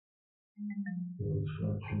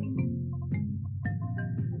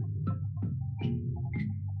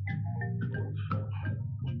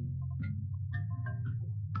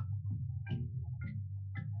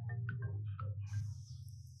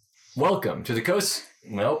Welcome to the Coast...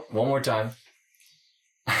 Nope, one more time.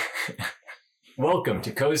 Welcome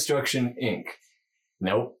to Construction Inc.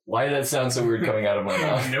 Nope. Why did that sound so weird coming out of my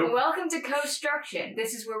mouth? Nope. Welcome to Construction.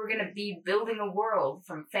 This is where we're going to be building a world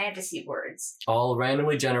from fantasy words. All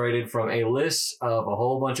randomly generated from a list of a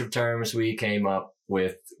whole bunch of terms we came up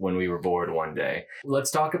with when we were bored one day. Let's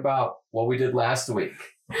talk about what we did last week.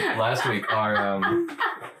 Last week,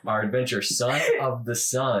 our adventure, Son of the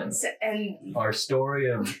Sun. And Our story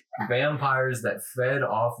of vampires that fed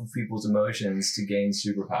off of people's emotions to gain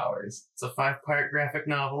superpowers. It's a 5-part graphic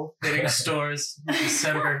novel hitting stores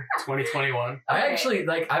December 2021. I Okay. actually,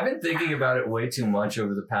 I've been thinking about it way too much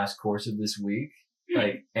over the past course of this week.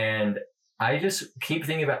 And I just keep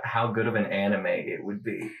thinking about how good of an anime it would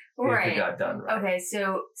be if it got done right. Okay,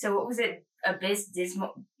 so what was it? Abyss,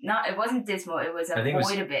 Dismal? Not, it wasn't Dismal. It was I think it was-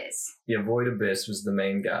 Void Abyss. Yeah, Void Abyss was the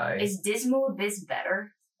main guy. Is Dismal Abyss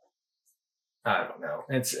better? I don't know.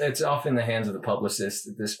 It's off in the hands of the publicist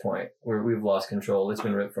at this point, where we've lost control. It's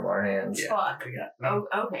been ripped from our hands. Yeah. Fuck. We got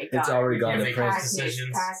Oh, okay. It's got it. already gone Yeah, to they print. Past news.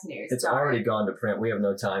 decisions. Past news. It's Sorry. already gone to print. We have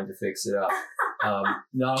no time to fix it up.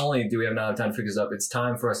 Not only do we have not time to fix it up, it's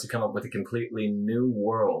time for us to come up with a completely new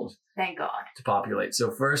world Thank God. to populate.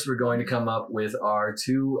 So first, we're going to come up with our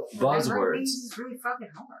two buzzwords. This is really fucking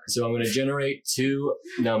hard. So I'm going to generate two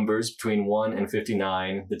numbers between 1 and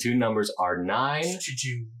 59. The two numbers are 9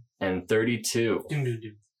 Choo-choo. and 32.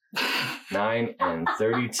 Doom-doom-doom. 9 and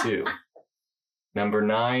 32. Number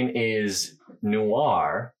 9 is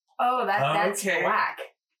noir, Oh, that's Okay. black.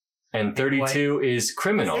 and 32 is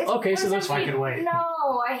criminal. Is it- Okay, what so does that's that black and mean? white.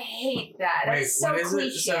 No, I hate that. Wait, That's so what is cliche.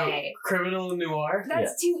 it? So, criminal noir?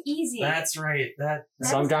 That's too easy. That's right.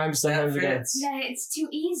 sometimes that again. fits. No, it's too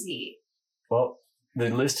easy. Well, the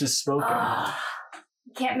list is spoken.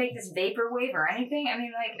 You can't make this vaporwave or anything. I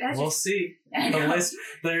mean, that's We'll just. see. I The know. list,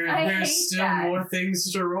 I hate there's still that. more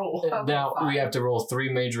things to roll. Okay, Now fine. we have to roll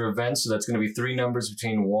 3 major events, so that's going to be 3 numbers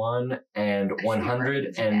between 1 and should write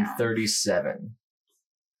these down. 137.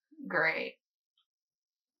 Great.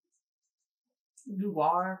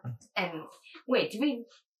 Noir and wait, do we?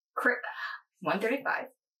 135.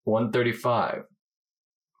 135,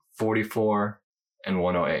 44, and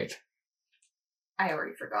 108. I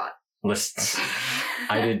already forgot. Lists.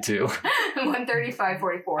 I did too. 135,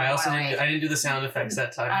 44. I also 108. didn't do the sound effects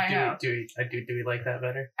that time. I know. Do we like that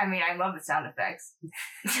better? I mean, I love the sound effects.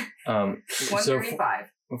 So 135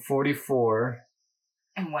 44.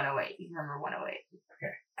 and 108. You remember 108?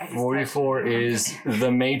 Okay. I just 44 touched it. is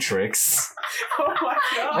The Matrix. Oh my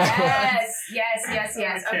Yes.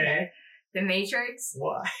 Okay. Okay. The Matrix.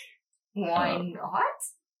 Why? One.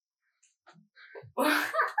 What?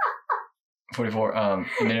 44. And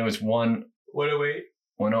then it was 108.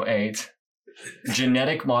 108.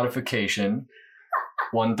 Genetic modification.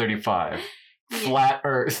 135. Flat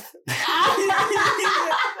Earth.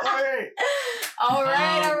 All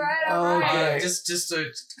right. All right. Okay. Just a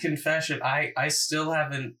confession. I still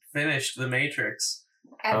haven't finished The Matrix.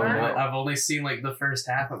 Ever? Oh, no. I've only seen like the first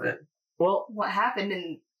half of it. Well, What happened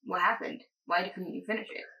and what happened? Why couldn't you finish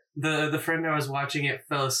it? The friend I was watching it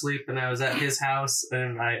fell asleep, and I was at his house,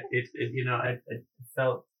 and I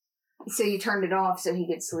felt. So you turned it off so he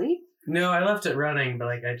could sleep? No, I left it running, but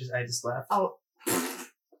I just left. Oh.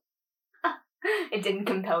 It didn't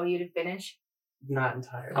compel you to finish? Not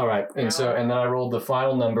entirely. all right. And then I rolled the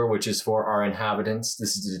final number, which is for our inhabitants.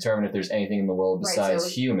 This is to determine if there's anything in the world Right, besides so-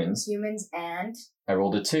 humans. Humans and? I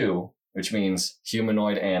rolled a 2, which means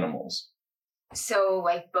humanoid animals. So,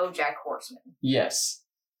 like BoJack Horseman. Yes.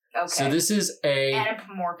 Okay. So this is a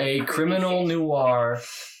Anthropomorphic criminal creature. noir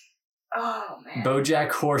Oh, man.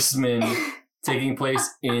 BoJack Horseman taking place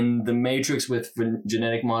in the Matrix with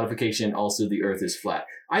genetic modification. Also, the Earth is flat.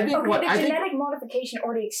 I think Okay, the genetic modification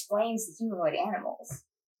already explains the humanoid animals.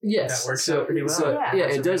 Yes, That works out pretty well. So, Yeah. yeah,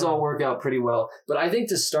 Works it out does pretty all well. work out pretty well. But I think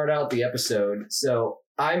to start out the episode, so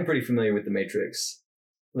I'm pretty familiar with the Matrix.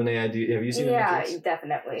 Linnea, have you seen the Matrix?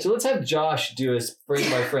 definitely. So let's have Josh do us frame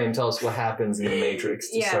by frame. Tell us what happens in the Matrix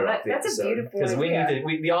to Yeah, start off the that's a episode. beautiful Because we idea.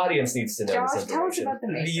 need to. The audience needs to know Josh, this tell us information. about the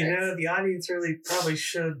Matrix. You know, the audience really probably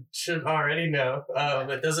should already know.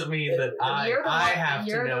 It doesn't mean that You're the I one- have to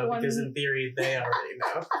you're the know, one- because in theory they already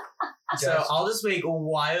know. So Josh. I'll just make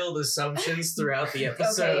wild assumptions throughout the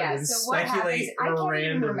episode Okay, yeah. and So what happens? speculate I can't even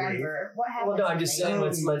randomly. remember what happens. Well, no, I'm in just the saying.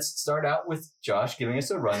 Matrix. Let's start out with Josh giving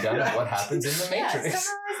us a rundown of what happens in the Yeah, Matrix.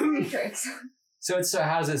 summarize the Matrix. So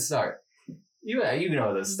how does it start? You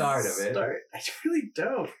know the start of it. I really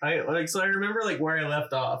don't. So I remember like where I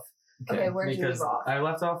left off. Okay, where'd you leave Because off? I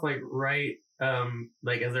left off like right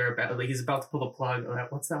like as they're about like he's about to pull the plug.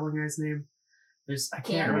 What's that one guy's name? I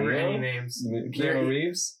can't Keanu remember any Reeves? names. Keanu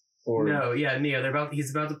Reeves? Or No, yeah, Neo.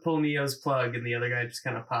 He's about to pull Neo's plug, and the other guy just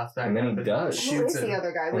kind of pops back And then up he does. Who shoots is him. the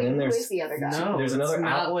other guy? And Wait, then who there's- is the other guy? No, There's that's another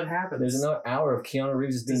not hour- what happens. There's another hour of Keanu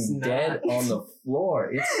Reeves just being It's dead not. on the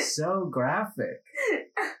floor. It's so graphic.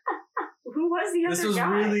 Who was the other This was guy?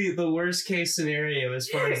 really the worst case scenario as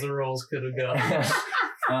far as the roles could have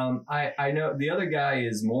gone. I know the other guy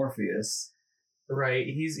is Morpheus. Right,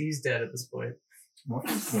 he's dead at this point.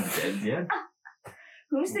 Morpheus is dead, yeah.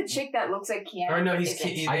 Who's the chick that looks like Keanu? Or no, he's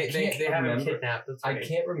Isn't? I they can't have him remember. kidnapped. That's I right.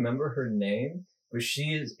 can't remember her name, but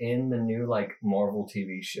she is in the new like Marvel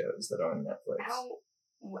TV shows that are on Netflix. How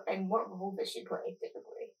and what role does she play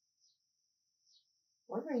typically?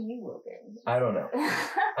 What are you looking? I don't know.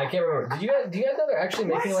 I can't remember. Do you guys know they're actually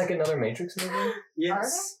making like another Matrix movie?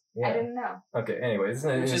 Yes. I Yeah. didn't know. Okay. Anyway, this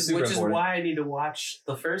is super Which is important. why I need to watch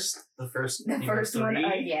the first The you know, first one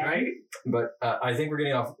three, again. right? But I think we're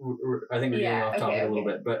getting off. I think we're getting Yeah, off topic okay, a little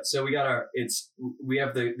okay. bit. But so we got we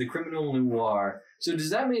have the criminal noir. So does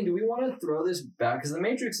that mean do we want to throw this back? Because the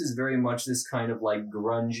Matrix is very much this kind of like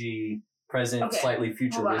grungy, present, Okay. slightly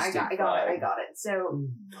Hold on, futuristic. I got it. So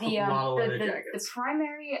the Model leather the jackets.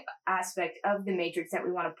 primary aspect of the Matrix that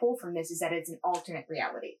we want to pull from this is that it's an alternate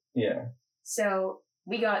reality. Yeah, So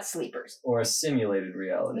we got sleepers. or a simulated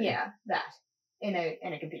reality. Yeah, that in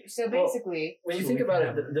a computer. So Well, basically, When you So think we about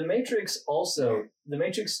can it, the Matrix also the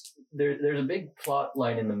Matrix. There's a big plot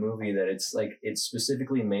line in the movie that it's like it's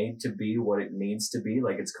specifically made to be what it needs to be.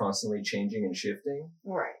 Like it's constantly changing and shifting.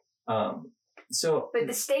 right. So But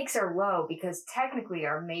the stakes are low because technically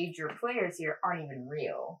our major players here aren't even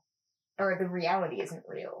real, or the reality isn't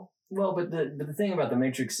real. well, but the thing about the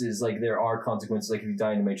Matrix is like there are consequences. Like if you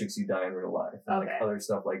die in the Matrix, you die in real life, and Okay. like other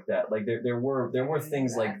stuff like that. Like there were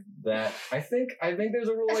things like that. I think there's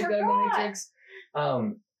a rule I like that in the forgot. Matrix.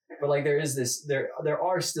 But like there is this there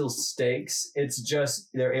are still stakes. It's just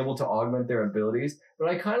they're able to augment their abilities. But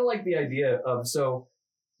I kind of like the idea of so.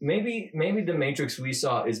 Maybe the Matrix we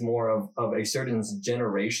saw is more of a certain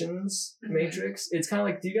generation's Mhm. Matrix. It's kind of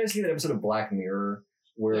like, do you guys see that episode of Black Mirror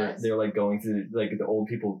where Yes. they're like going through like the old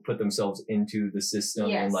people put themselves into the system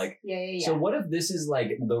Yes. and like. yeah. So what if this is like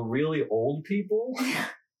the really old people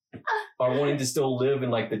are wanting to still live in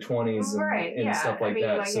like the 20s and, Right, and yeah. stuff I like mean,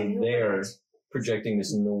 that? like, So and who they're wouldn't? projecting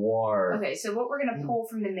this noir. Okay, so what we're gonna pull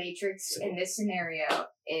from the Matrix in this scenario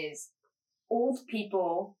is old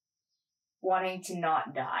people wanting to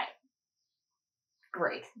not die.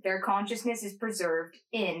 Great. Their consciousness is preserved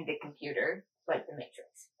in the computer, like the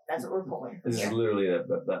Matrix. That's what we're pulling. This is here. literally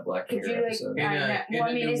that Black Could Mirror you like? episode. In I a- know- in well, I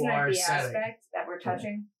a mean, isn't that noir the setting. aspect that we're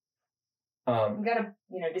touching? Um, We gotta,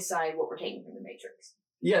 decide what we're taking from the Matrix.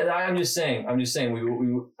 yeah, I'm just saying. I'm just saying.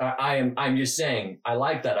 I'm just saying. I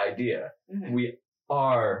like that idea. Mhm. We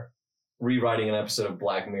are rewriting an episode of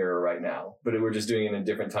Black Mirror right now, but we're just doing it in a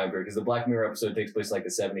different time period because the Black Mirror episode takes place in like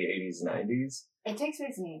the 70s, 80s, 90s. It takes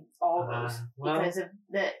place in all those well- because of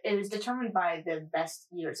it was determined by the best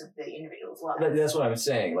years of the individual's lives. That's what I'm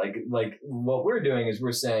saying. Like what we're doing is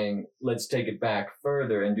we're saying let's take it back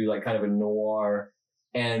further and do like kind of a noir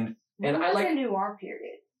and When I was like- the noir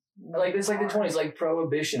period. like it's like the 20s, like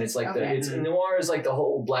Prohibition. It's like Okay. it's noir is like the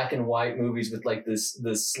whole black and white movies with like the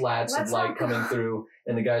slats Let's of light not- coming through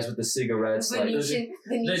and the guys with the cigarettes. Like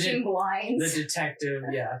Venetian blinds. The detective,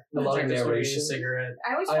 yeah. A lot of Detective smoking a narration. cigarette.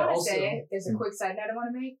 I always I want to also- say, there's a quick side note I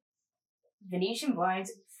want to make. Venetian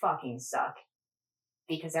blinds fucking suck.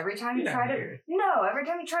 Because every time you Get try outta to, here. every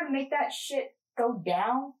time you try to make that shit go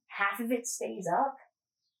down, half of it stays up.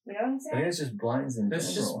 You know what I'm I think saying? it's just blinds in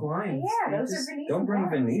That's just general. blinds. Yeah, You those just- are Venetian Don't bring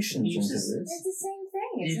blinds. Venetians You into just- this. It's the same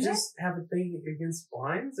thing, You isn't just have a thing against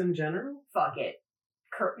blinds in general? it? Fuck it.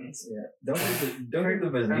 Curtains. Yeah, don't give the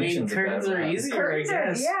I mean, Venetians a bad curtains are rap. easy. Curtains I are,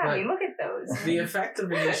 guess, yeah, I but- mean, look at those. The effect of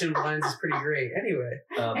Venetian blinds is pretty great. Anyway.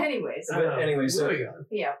 Anyways, But anyway, so- moving on.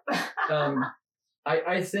 yeah.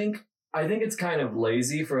 I think it's kind of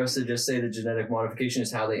lazy for us to just say that genetic modification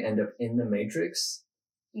is how they end up in the Matrix.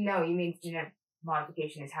 No, you mean genetic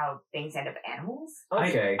modification is how things end up animals?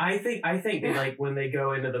 Okay. I think they, like when they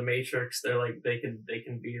go into the Matrix, they're like they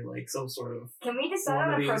can be like some sort of Can we decide One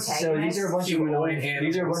on of a these- protagonist? So these are a bunch of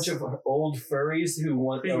Humanoid old furries who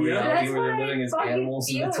want a Yeah. reality That's where what they're I living as fucking animals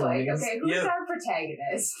in the feel like. 20s. Okay, who's Yeah. our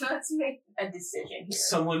protagonist? Let's make a decision here.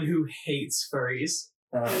 someone who hates furries.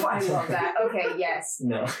 Oh, I love that. Okay, yes.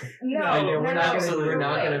 No, No, I know no, we're no, not absolutely we're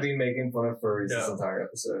not right. gonna be making fun of furries this No. entire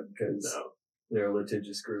episode because No. they're a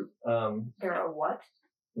litigious group. They're a what?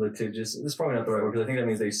 litigious. This is probably not the right word because I think that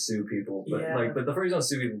means they sue people. But Yeah. but the furries don't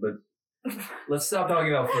sue people. But let's stop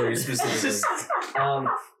talking about furries specifically.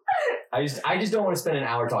 I just don't want to spend an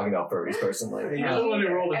hour talking about furries personally. You're the one who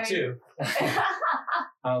rolled a 2.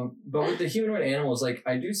 But with the humanoid animals, like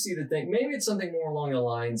I do see the thing. Maybe it's something more along the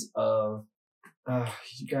lines of,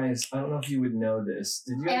 you guys. I don't know if you would know this.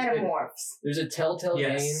 Did you? Guys, Animorphs. there's a Telltale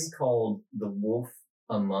Yes. game called The Wolf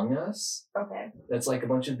Among Us. Okay. That's like a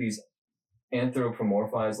bunch of these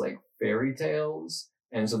anthropomorphized like fairy tales.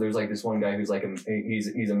 And so there's like this one guy who's like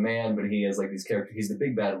he's a man, but he has like these characters. He's the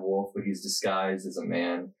big bad wolf, but he's disguised as a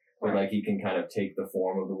man. But like he can kind of take the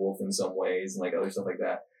form of the wolf in some ways and like other stuff like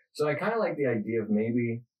that. So I kind of like the idea of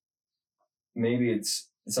maybe it's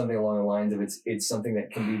something along the lines of it's something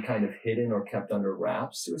that can be kind of hidden or kept under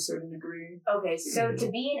wraps to a certain degree. Okay, so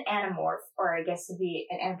to be an animorph, or I guess to be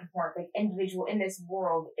an anthropomorphic individual in this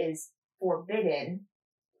world is forbidden.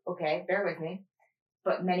 Okay, bear with me.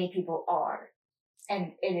 But many people are.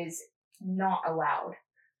 And it is not allowed.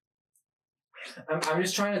 I'm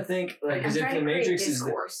just trying to think, like, because if the Matrix is,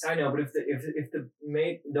 I know, but if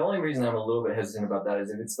the only reason I'm a little bit hesitant about that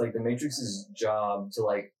is if it's like the Matrix's job to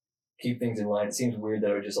like keep things in line, it seems weird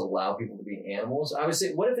that it would just allow people to be animals. I would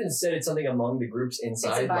say, what if instead it's something among the groups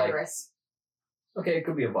inside? It's a virus. Like, okay, it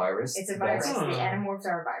could be a virus. It's a virus. The animorphs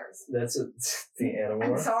are a virus. That's the animorph.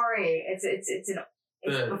 I'm sorry.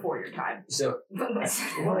 It's before your time. So,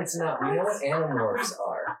 well, it's not. We know what animorphs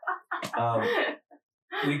are.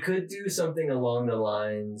 We could do something along the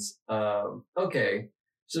lines of, okay,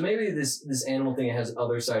 so maybe this animal thing has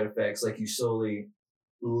other side effects, like you slowly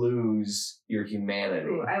lose your humanity.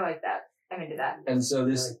 Ooh, I like that. I'm into that. And so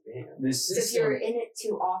this So if system, you're in it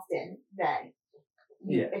too often, then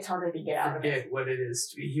it's harder to get out of it. Forget what it is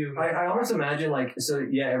to be human. I almost imagine like, so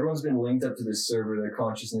yeah, everyone's been linked up to this server, their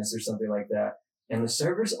consciousness or something like that. And the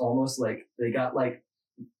server's almost like, they got like,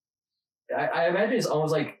 I imagine it's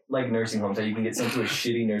almost like nursing homes, how you can get sent to a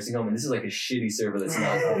shitty nursing home, and this is like a shitty server that's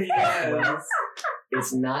not upkept well.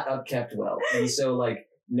 It's not upkept well. And so like,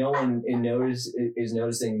 no one is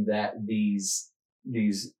noticing that these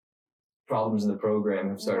problems in the program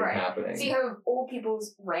have started happening. So you have old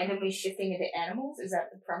people's randomly shifting into animals? Is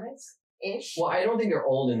that the premise? Ish? Well, I don't think they're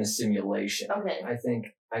old in the simulation. Okay. I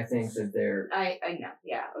think that they're I know,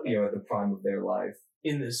 yeah. Okay. at the prime of their life.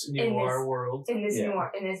 In this noir world. In this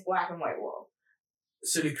black and white world.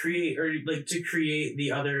 So to create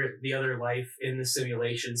the other life in the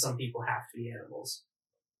simulation, some people have to be animals.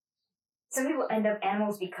 Some people end up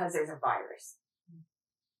animals because there's a virus.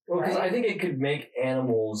 Well, because I think it could make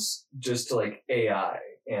animals just like AI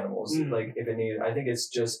animals. Like if it needed, I think it's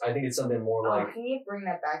something more like. Can you bring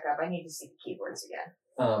that back up? I need to see the keywords again.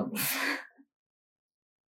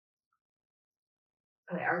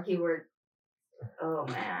 Okay, our keyword. Oh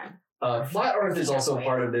man. Flat Earth is also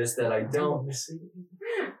part of this that I don't.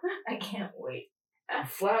 I can't wait.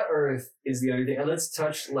 Flat Earth is the other thing. And let's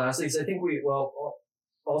touch lastly, because I think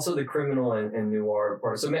also the criminal and noir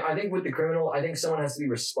part. So I think with the criminal, I think someone has to be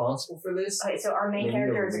responsible for this. Okay, so our main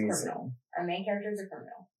character is a criminal. Our main character is a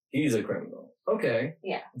criminal. He's a criminal. Okay.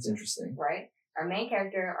 Yeah. That's interesting. Right? Our main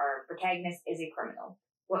character, our protagonist, is a criminal.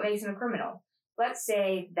 What makes him a criminal? Let's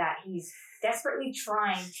say that he's desperately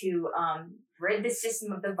trying to rid the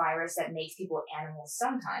system of the virus that makes people animals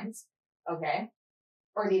sometimes, okay?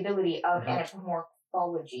 Or the ability of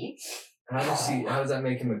anthropomorphology. How does that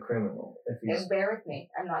make him a criminal? Bear with me.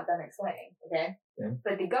 I'm not done explaining, okay? Yeah.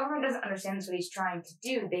 But the government doesn't understand that's what he's trying to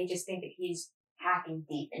do. They just think that he's hacking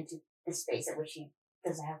deep into the space at which he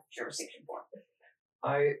doesn't have jurisdiction for.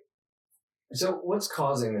 So what's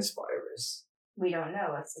causing this virus? We don't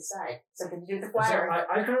know. Let's decide. Something to do with the flat Earth.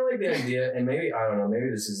 I kind of like the idea, and maybe, I don't know, maybe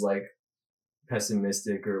this is like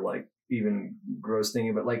pessimistic or like even gross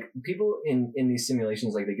thinking, but like people in these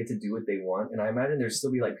simulations, like they get to do what they want. And I imagine there'd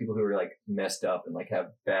still be like people who are like messed up and like have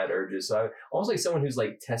bad urges. So almost like someone who's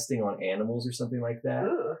like testing on animals or something like that.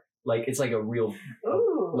 Ooh. Like it's like a real, a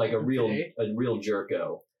real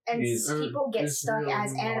jerko. And people get stuck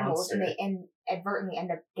as animals and they inadvertently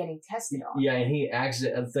end up getting tested on. Yeah, and he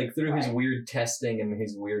actually, like through his weird testing and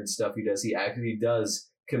his weird stuff he does, he actually does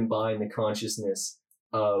combine the consciousness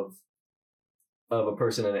of a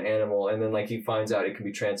person and an animal, and then like he finds out it can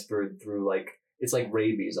be transferred through like, it's like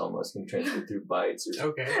rabies almost, can be transferred through bites or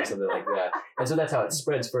something like that. And so that's how it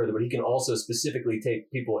spreads further, but he can also specifically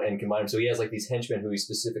take people and combine them. So he has like these henchmen who he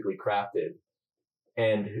specifically crafted,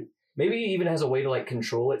 and maybe he even has a way to like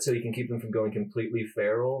control it so he can keep them from going completely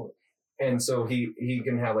feral. And so he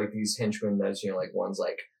can have like these henchmen that's, like one's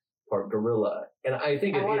like part gorilla. And I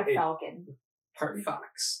think I want a falcon. Part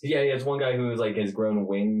fox. Yeah, he has one guy who is like has grown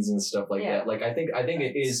wings and stuff like that. Like I think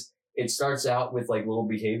it is it starts out with like little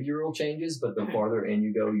behavioral changes, but the Mhm. farther in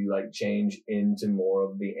you go, you like change into more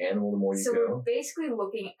of the animal the more you So we're go. basically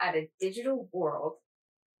looking at a digital world,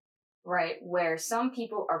 right, where some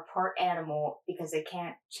people are part animal because they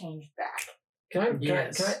can't change back.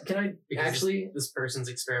 Yes. Can I Because actually this person's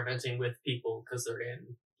experimenting with people because they're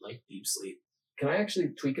in like deep sleep. can I actually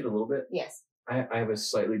tweak it a little bit? Yes. I have a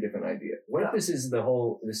slightly different idea. What if Go. this is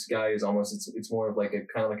this guy is almost it's more of like a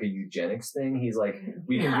kind of like a eugenics thing. He's like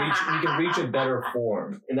we can reach a better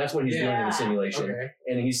form, and that's what he's doing in Yeah. the simulation. Okay.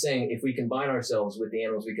 And he's saying if we combine ourselves with the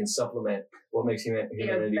animals, we can supplement what makes humanity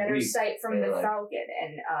better weak. sight from and the like- falcon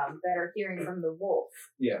and better hearing from the wolf.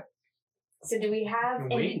 Yeah. So do we have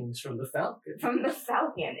Wings from the falcon. from the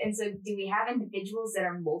falcon? And so do we have individuals that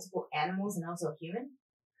are multiple animals and also human?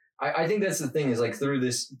 I think that's the thing is like through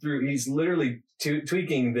he's literally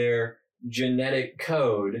tweaking their genetic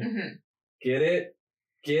code. Mm-hmm. Get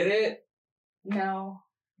it? No.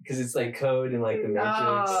 Because it's like code in like the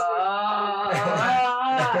Matrix.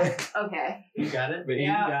 Okay. You got it? But he-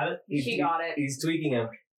 You got it? She got it. He's tweaking them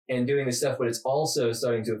and doing this stuff, but it's also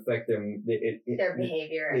starting to affect them. Their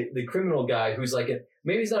behavior. The criminal guy who's like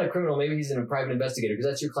maybe he's not a criminal, maybe he's a private investigator because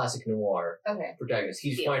that's your classic noir Okay. protagonist.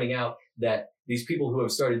 He's Deal. finding out that these people who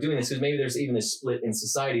have started doing this, because maybe there's even a split in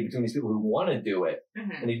society between these people who want to do it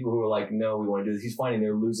Mm-hmm. and these people who are like, no, we want to do this. He's finding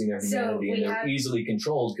they're losing their So humanity we and they're have- easily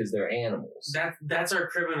controlled because they're animals. That's our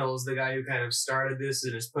criminal, is the guy who kind of started this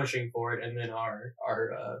and is pushing for it, and then our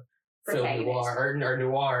film Protagonist. noir, our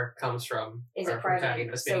noir comes from Is our a private-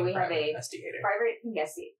 protagonist so being we a have private a investigator.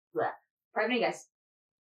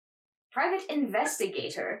 Private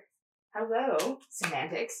investigator. Hello,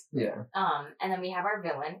 semantics. Yeah. And then we have our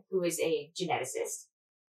villain, who is a geneticist,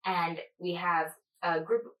 and we have a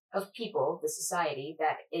group of people, the society,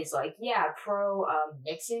 that is like, yeah, pro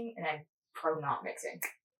mixing, and then pro not mixing.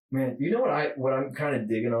 Man, you know what I'm kind of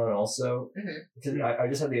digging on also? Mhm. Because I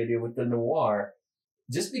just had the idea with the noir.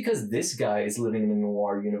 Just because this guy is living in a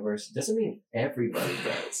noir universe doesn't mean everybody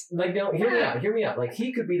does. Like, no, hear me out. Like,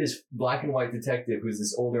 he could be this black and white detective who's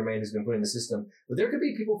this older man who's been put in the system, but there could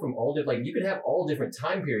be people from all different, like, you could have all different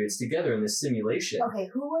time periods together in this simulation. Okay,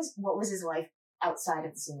 what was his life outside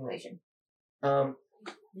of the simulation?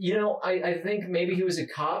 You know, I think maybe he was a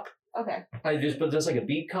cop. Okay. But just like a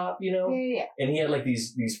beat cop, you know? Yeah. And he had like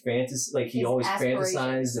these fantasies, like he His always aspirations.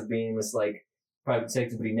 fantasized of being this like private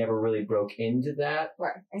detective, but he never really broke into that.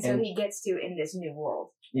 Right. And so And- he gets to in this new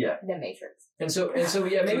world, Yeah. the Matrix. And so yeah, So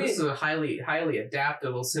maybe this is a highly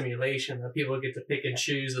adaptable simulation that people get to pick and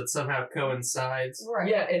choose that somehow coincides. Right.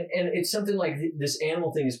 yeah, and it's something like this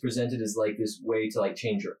animal thing is presented as like this way to like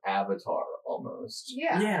change your avatar almost.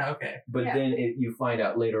 Yeah. Yeah, okay. But Yeah. then you find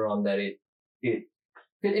out later on that it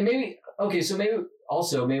maybe okay, so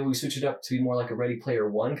maybe we switch it up to be more like a Ready Player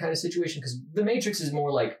One kind of situation because the Matrix is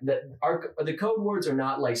more like that. The code words are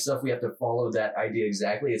not like stuff we have to follow that idea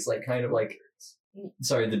exactly. It's like kind of like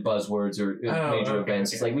the buzzwords or major okay,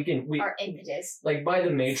 events. okay. It's like we Our impetus. like by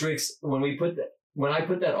the Matrix when I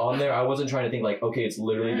put that on there, I wasn't trying to think like okay, it's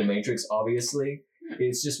literally the Matrix. Obviously,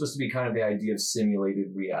 it's just supposed to be kind of the idea of simulated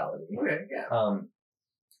reality. Okay, yeah.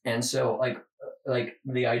 And so like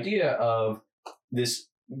the idea of this.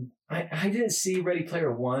 I didn't see Ready Player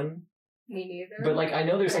One, Me neither. but like I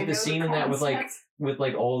know there's like the know scene in that with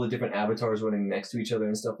concept. all the different avatars running next to each other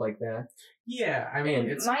and stuff like that. Yeah, I mean, And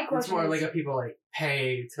it's my it's question more is- like a people like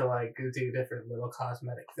pay to like go do different little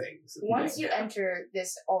cosmetic things. Once you Yeah. enter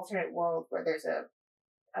this alternate world where there's a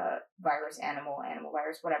virus, animal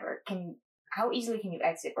virus, whatever, how easily can you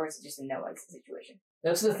exit, or is it just a no exit situation?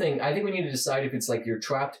 That's the thing. I think we need to decide if it's like you're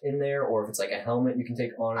trapped in there or if it's like a helmet you can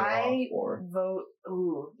take on and off or vote.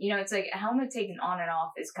 Ooh, it's like a helmet taken on and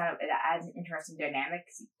off is kind of, it adds an interesting dynamic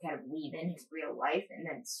because you kind of weave in his real life and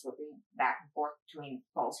then swapping back and forth between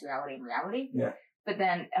false reality and reality. Yeah. But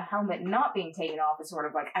then a helmet not being taken off is sort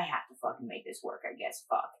of like, I have to fucking make this work, I guess.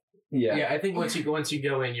 Fuck. yeah. Yeah, I think once you go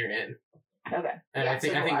in, you're in, Okay. and Yeah, I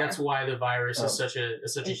think so do that's why the virus Oh. is such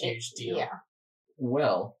a huge deal. Yeah.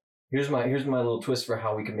 Well, here's my little twist for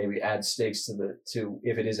how we can maybe add stakes to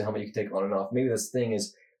if it is a helmet you can take on and off. Maybe this thing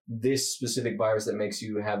is this specific virus that makes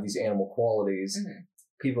you have these animal qualities. Mhm.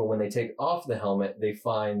 People, when they take off the helmet, they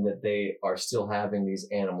find that they are still having these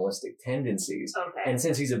animalistic tendencies. Okay. And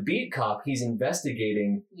since he's a beat cop, he's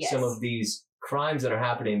investigating Yes. some of these crimes that are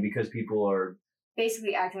happening because people are,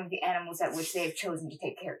 Basically acting like the animals at which they have chosen to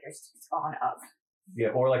take characteristics on of. yeah,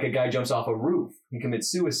 or like a guy jumps off a roof, he commits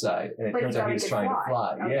suicide, and it But he turns out thought he he's could trying to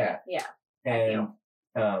fly. Okay. Yeah. Yeah. And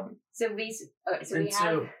So we have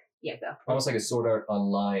So go. almost like a Sword Art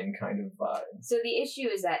Online kind of vibe. So the issue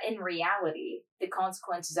is that in reality, the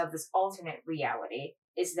consequences of this alternate reality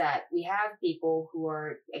is that we have people who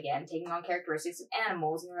are, again, taking on characteristics of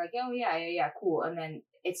animals, and they're like, oh, yeah, cool. And then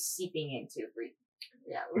it's seeping into,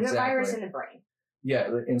 with a virus in the brain. Yeah,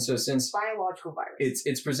 and so since biological virus,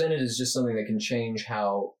 it's presented as just something that can change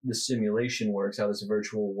how the simulation works, how this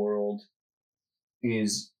virtual world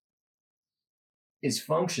is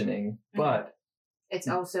functioning, but it's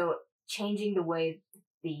also changing the way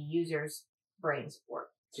the user's brains work.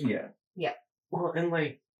 Yeah. Well, and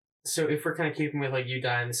like, so if we're kind of keeping with like you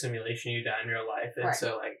die in the simulation, you die in real life, and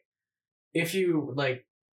so like, if you like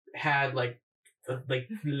had like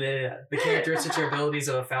the characteristics or abilities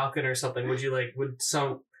of a falcon or something, is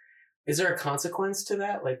there a consequence to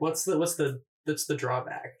that? Like, what's the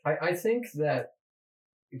drawback? I think that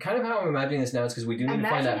kind of how I'm imagining this now is because we do need to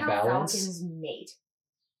find that balance. Falcons mate.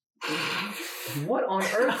 What on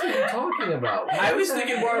earth are you talking about? I was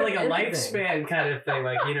thinking more like a lifespan kind of thing,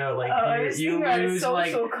 like you lose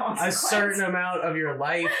like a certain amount of your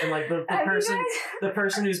life, and like the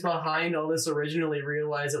person who's behind all this originally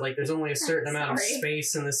realized that like there's only a certain amount of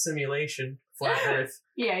space in the simulation, flat Earth.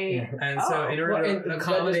 Yeah. And so in order to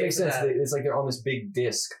accommodate that, it's like they're on this big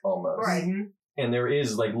disc almost, right? Mm-hmm. And there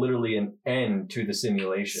is like literally an end to the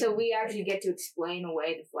simulation. So we actually get to explain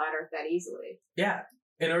away the flat Earth that easily. Yeah.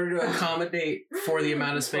 In order to accommodate for the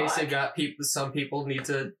amount of space they've got, some people need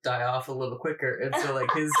to die off a little quicker. And so,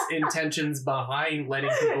 like, his intentions behind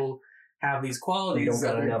letting people have these qualities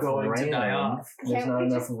that are going to die off. There's not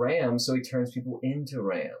enough RAM, so he turns people into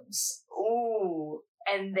rams. Ooh,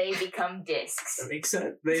 and they become discs. That makes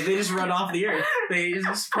sense. They just run off the Earth. They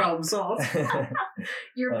just problem solve.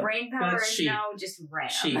 Your brain power is sheep. now just RAM.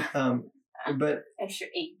 Sheep. But extra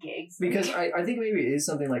 8 gigs. Because I think maybe it is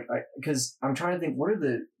something like, because I'm trying to think,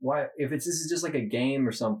 if this is just like a game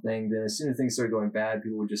or something, then as soon as things start going bad,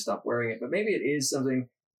 people would just stop wearing it. But maybe it is something,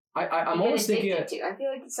 I'm almost thinking. I feel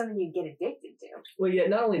like it's something you get addicted to. Well, yeah,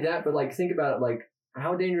 not only that, but like think about it, like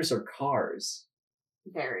how dangerous are cars?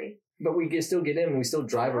 Very. But we still get in and we still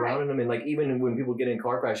drive around in them. And like even when people get in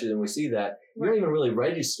car crashes and we see that, we don't even really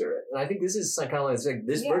register it. And I think this is kind of like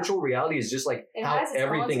this virtual reality is just like how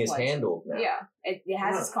everything is handled now. Yeah, it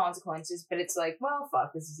has its consequences, but it's like, well,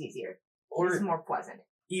 fuck, this is easier. This is more pleasant.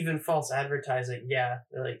 Even false advertising,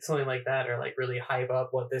 like something like that, or like really hype up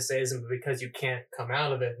what this is, and because you can't come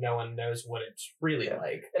out of it, no one knows what it's really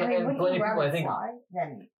like. And plenty of people, I think.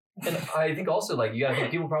 Then And I think also, like, you gotta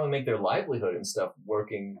think people probably make their livelihood and stuff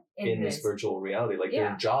working in this virtual reality. Like, there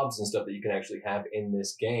are jobs and stuff that you can actually have in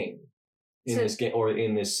this game. Or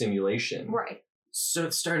in this simulation. Right. So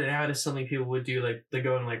it started out as something people would do, like, they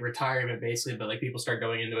go in, like, retirement, basically, but, like, people start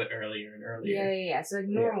going into it earlier and earlier. Yeah. So, like,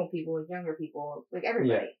 normal people, like, younger people, like,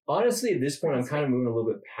 everybody. Yeah. Honestly, at this point, I'm kind of moving a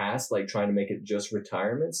little bit past, like, trying to make it just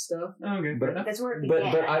retirement stuff. Okay. But that's where it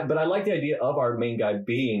began. But I like the idea of our main guy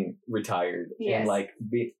being retired. Yes. And, like,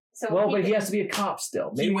 but he has to be a cop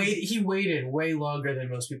still. Maybe he waited way longer than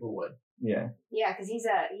most people would. Yeah. Yeah, because he's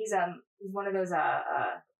one of those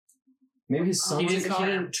maybe his son's a cop. He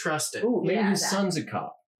didn't trust it. Ooh, maybe his son's a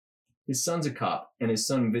cop. His son's a cop, and his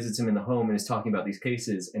son visits him in the home and is talking about these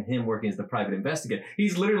cases, and him working as the private investigator.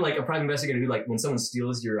 He's literally like a private investigator who, like, when someone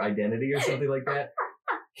steals your identity or something like that,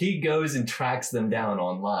 he goes and tracks them down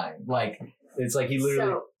online. Like, it's like he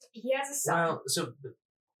literally. So he has a son. Well,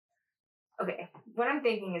 Okay, what I'm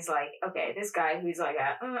thinking is like, okay, this guy who's like,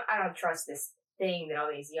 I don't trust this thing that all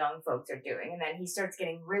these young folks are doing, and then he starts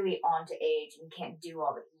getting really onto age and can't do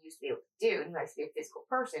all that he used to be able to do, and he likes to be a physical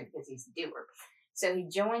person because he's a doer. So he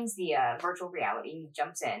joins the virtual reality, he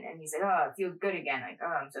jumps in, and he's like, oh, I feel good again, like, oh,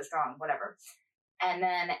 I'm so strong, whatever. And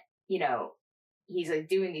then, he's like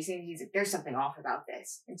doing these things, he's like, there's something off about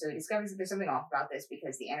this. And so he discovers that there's something off about this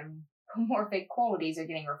because the anamorphic qualities are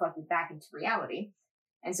getting reflected back into reality.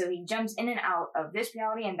 And so he jumps in and out of this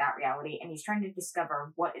reality and that reality, and he's trying to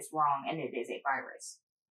discover what is wrong, and it is a virus.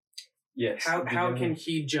 Yes. How can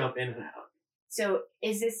he jump in and out? So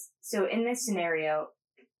in this scenario,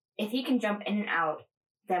 if he can jump in and out,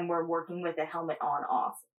 then we're working with the helmet on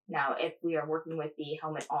off. Now, if we are working with the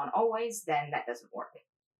helmet on always, then that doesn't work.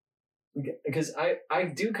 Because I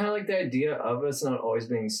do kind of like the idea of us not always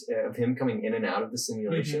being, of him coming in and out of the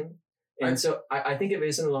simulation. Mm-hmm. And so I think it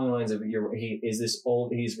is something along the lines of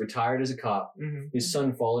he's retired as a cop. Mm-hmm. His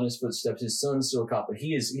son followed in his footsteps. His son's still a cop, but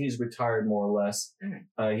he's retired more or less.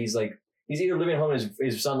 Mm-hmm. He's either living at home and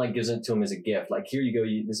his son like gives it to him as a gift. Like, here you go,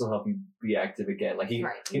 this will help you be active again. Like he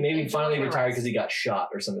maybe finally retired because he got shot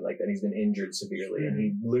or something like that. He's been injured severely and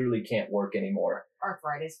he literally can't work anymore.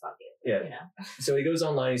 Arthritis, fuck it. Yeah. So he goes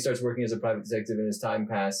online, he starts working as a private detective, and as time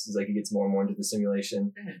passes, like he gets more and more into the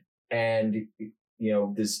simulation. Mm-hmm. And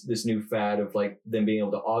this new fad of like them being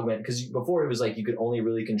able to augment, because before it was like you could only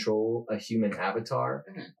really control a human avatar.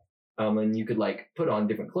 And you could like put on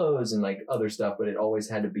different clothes and like other stuff, but it always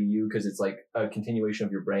had to be you because it's like a continuation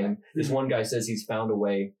of your brain. This one guy says he's found a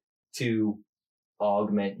way to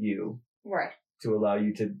augment you, right, to allow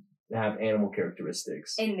you to have animal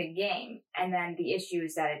characteristics in the game. And then the issue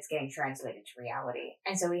is that it's getting translated to reality.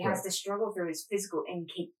 And so he has to struggle through his physical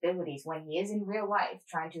incapabilities when he is in real life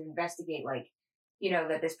trying to investigate, like,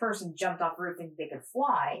 that this person jumped off a roof thinking they could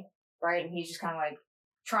fly, right? And he's just kind of like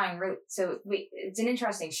trying really, so it's an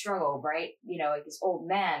interesting struggle, right? Like this old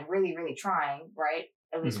man really, really trying, right?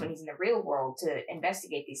 At least when he's in the real world to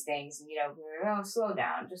investigate these things and, slow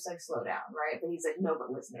down, just like slow down, right? But he's like, no,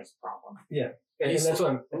 but listen, there's a problem. Yeah. And that's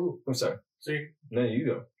what I'm sorry. So no, you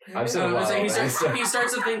go. I've said a lot. He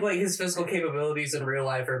starts to think like his physical capabilities in real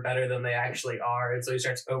life are better than they actually are, and so he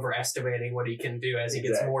starts overestimating what he can do as he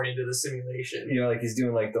gets more into the simulation. Like he's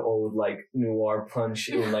doing like the old like noir punch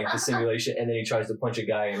in like the simulation, and then he tries to punch a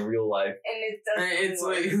guy in real life, and it doesn't.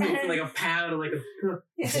 It's like a pound, like a.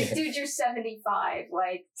 It's like, dude, you're 75.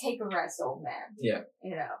 Like, take a rest, old man. Yeah.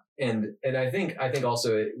 And I think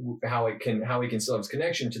also how he can still have his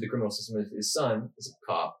connection to the criminal system is his son is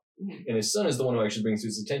a cop. And his son is the one who actually brings to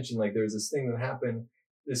his attention, like, there's this thing that happened,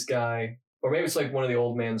 this guy, or maybe it's like one of the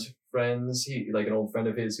old man's friends, like an old friend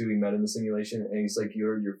of his who he met in the simulation, and he's like,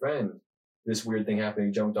 you're your friend. This weird thing happened,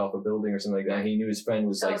 he jumped off a building or something like that. He knew his friend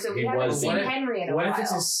was like, so he was. Henry in a while. What if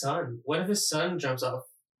it's his son? What if his son jumps off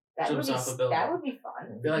a building? That would be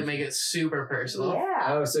fun. They like make it super personal. Yeah.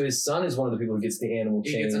 Oh, so his son is one of the people who gets the animal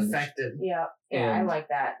change. He gets affected. Yeah. Yeah, I like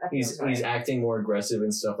that. He's acting more aggressive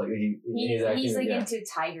and stuff like that. He's like into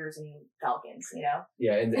tigers and falcons,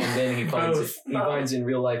 Yeah, and then he finds finds in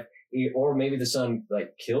real life, or maybe the son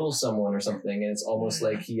like kills someone or something, and it's almost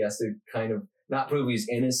like he has to kind of not prove he's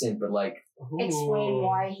innocent, but like explain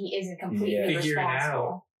why he isn't completely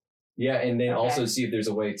responsible. Yeah, and then also see if there's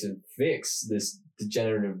a way to fix this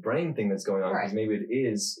degenerative brain thing that's going on, because maybe it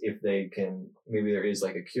is, maybe there is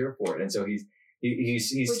like a cure for it, and so he's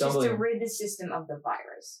stumbling. Which is to rid the system of the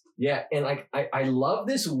virus. Yeah, and like I love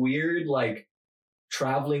this weird like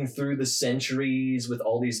traveling through the centuries with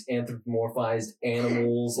all these anthropomorphized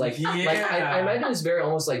animals. Like, I imagine it's very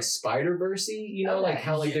almost like Spider-Verse-y, like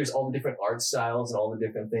how like there's all the different art styles and all the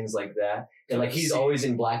different things like that. And like he's always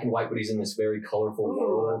in black and white, but he's in this very colorful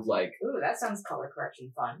world. Like, ooh, that sounds color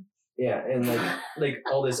correction fun. Yeah, and like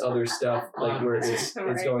all this other stuff, like where it's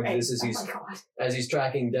going through this as he's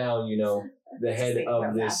tracking down, the head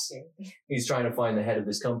of this. He's trying to find the head of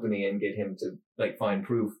this company and get him to like find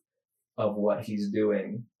proof of what he's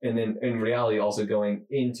doing, and then in reality also going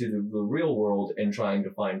into the real world and trying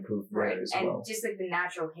to find proof there as well. And just like the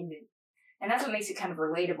natural hindrance, and that's what makes it kind of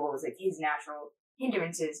relatable, is like his natural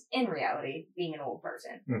hindrances in reality, being an old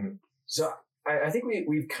person. Mm-hmm. So I think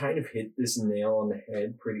we've kind of hit this nail on the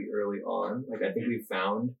head pretty early on. Like I think we've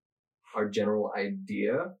found our general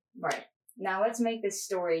idea. Right. Now let's make this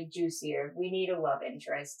story juicier. We need a love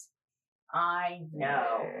interest. I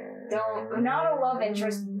know. Not a love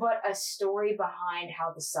interest, but a story behind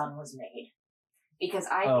how the sun was made. Because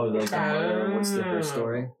I think that what's the first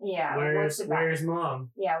story? Yeah. Where's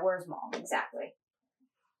mom? Yeah, where's mom? Exactly.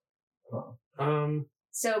 Huh.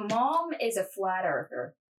 So mom is a flat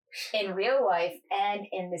earther in real life and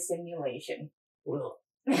in the simulation. Well,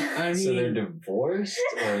 so they're divorced,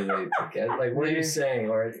 or are they together? Like, what are you saying?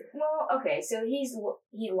 Or okay, so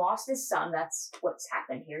he lost his son. That's what's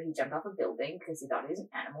happened here. He jumped off a building because he thought he was an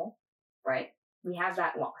animal, right? We have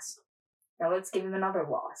that loss. Now let's give him another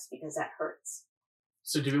loss because that hurts.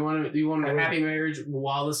 So do you want a happy marriage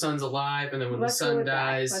while the son's alive, and then when the son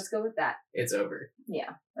dies, let's go with that. It's over.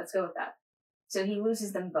 Yeah, let's go with that. So he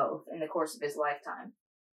loses them both in the course of his lifetime.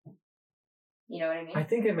 You know what I mean? I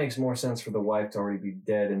think it makes more sense for the wife to already be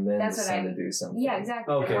dead and then the son to do something. Yeah,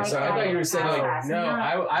 exactly. Okay, so I thought you were saying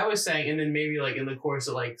I was saying, and then maybe like in the course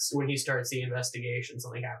of like when he starts the investigation,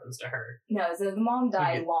 something happens to her. No, so the mom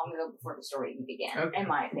died long ago before the story even began, in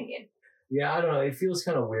my opinion. Yeah, I don't know. It feels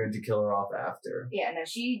kind of weird to kill her off after. Yeah, no,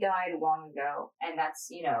 she died long ago, and that's,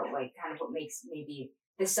 like kind of what makes maybe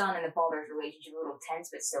the son and the father's relationship a little tense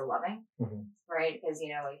but still loving, right? Because,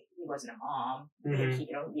 like he wasn't a mom, he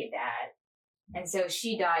could only be a dad. And so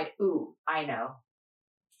she died. Ooh, I know.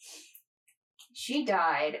 She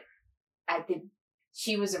died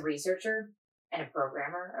she was a researcher and a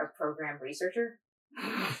program researcher.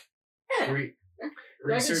 I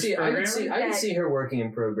could see her working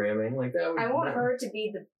in programming like that. I want her to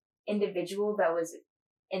be the individual that was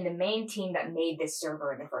in the main team that made this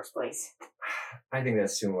server in the first place. I think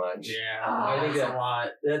that's too much. Yeah, I think that's that- a lot.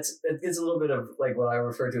 It's a little bit of like what I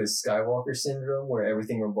refer to as Skywalker syndrome, where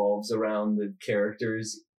everything revolves around the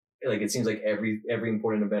characters. Like it seems like every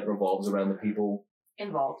important event revolves around the people.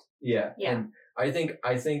 Involved. Yeah. Yeah. And I think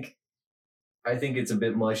it's a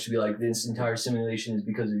bit much to be like this entire simulation is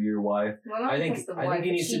because of your wife. Well, not I think- because the I think wife, he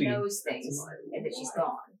but needs to she be- knows things and that she's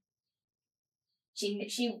gone.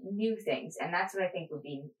 She knew things, and that's what I think would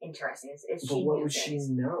be interesting. Is But she what knew would things.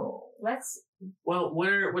 she know? Let's Well, what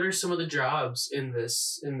are some of the jobs in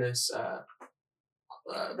this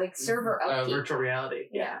like server upkeep. virtual reality?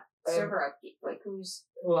 Yeah, server upkeep. Like who's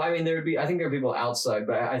Well, I mean, I think there are people outside,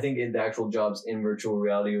 but I think the actual jobs in virtual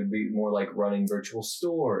reality would be more like running virtual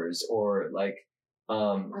stores or like,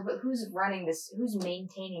 but who's running this? Who's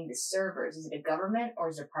maintaining the servers? Is it a government or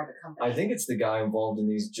is it a private company? I think it's the guy involved in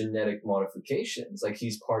these genetic modifications. Like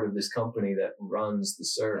he's part of this company that runs the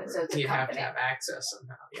server. So it's a You'd have company. to have access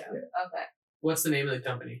somehow. Yeah. Okay. What's the name of the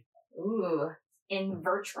company? Ooh,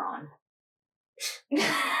 Invertron.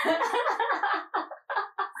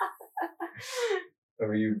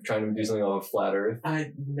 Are you trying to do something on a flat Earth?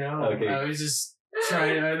 I know. Okay. I was just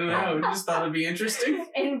trying. I don't know. I just thought it'd be interesting.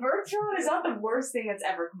 Invertron is not the worst thing that's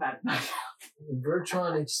ever come out of my mouth.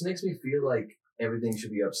 Virtron, it just makes me feel like everything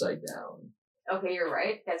should be upside down. Okay, you're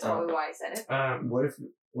right. That's probably why I said it.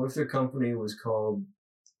 What if their company was called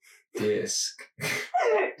Disc?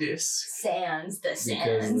 Disc. Sans the Because the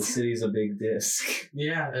sands. city's a big disc.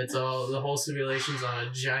 Yeah, it's all the whole simulation's on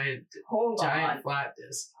a giant Hold on. flat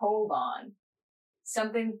disc. Hold on.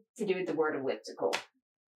 Something to do with the word elliptical.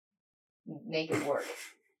 Make it work.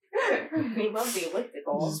 We love the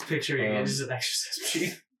elliptical. Just picturing it as an exercise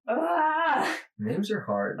machine. Ah! Names are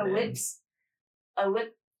hard, man. Ellipse.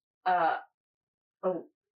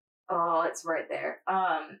 Oh, it's right there.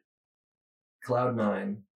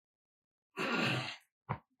 Cloud9.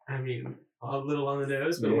 I mean, a little on the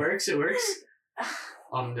nose, but it Yeah. works. It works.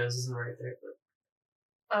 On the nose isn't right there,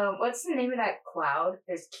 but What's the name of that cloud?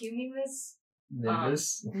 There's Cumulus,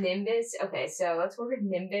 Nimbus. Nimbus. Okay, so let's work with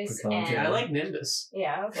Nimbus Picante. and I like Nimbus.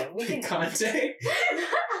 yeah. Okay, we can. Picante.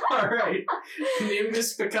 All right,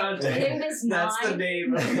 Nimbus Picante. Nimbus 9. That's the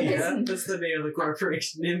name. Nimbus- That's the name of the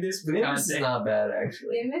corporation. Nimbus Nimbus is Picante. not bad,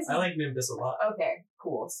 actually. Nimbus. I like Nimbus a lot. Okay,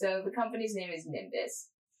 cool. So the company's name is Nimbus.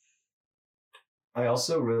 I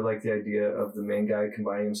also really like the idea of the main guy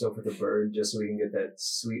combining himself with a bird just so we can get that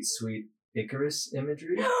sweet, sweet Icarus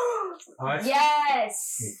imagery.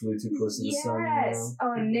 Yes. He flew too close to the Yes. sun. You know?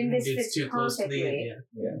 Oh, and Nimbus It's fits too close to perfectly.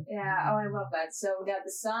 the Yeah. Oh, I love that. So we got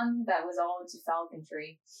the sun that was all into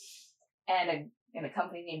falconry, and a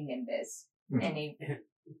company named Nimbus, Mhm. and a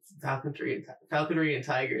Falconry and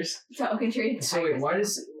tigers. falconry. And So wait, tigers. why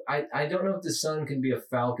does I don't know if the sun can be a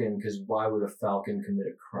falcon because why would a falcon commit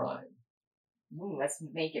a crime? Ooh, let's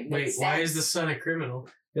make it make Wait, sense. why is the son a criminal?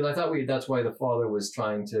 Because I thought that's why the father was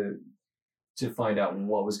trying to find out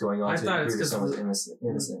what was going on I to thought it's prove his son was 'cause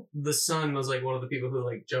innocent. The son was like one of the people who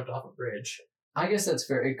like jumped off a bridge. I guess that's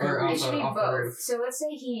fair. It could Or be It should be off the both. roof. So let's say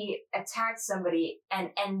he attacked somebody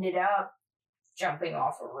and ended up jumping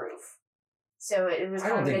off a roof. So it was I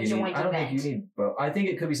kind don't of a think you need. joint I don't event. think you need both. I think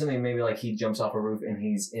it could be something maybe like he jumps off a roof and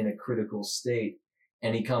he's in a critical state,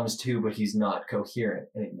 and he comes to, but he's not coherent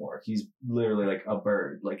anymore. He's literally like a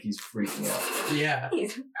bird, like he's freaking out. Yeah.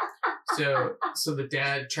 He's- So the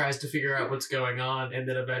dad tries to figure out what's going on, and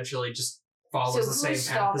then eventually just follows So the who's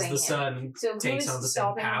same path as stopping the him? son. So Takes who's on the same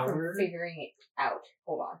stopping him power? from figuring it out?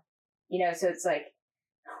 Hold on. You know, so it's like,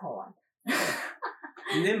 hold on.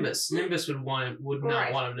 Nimbus would not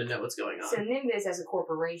Right. want him to know what's going on. So Nimbus, as a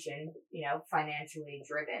corporation, you know, financially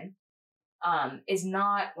driven, is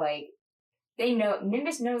not like they know.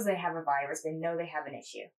 Nimbus knows they have a virus. They know they have an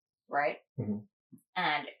issue, right? Mhm.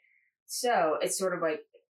 And so it's sort of like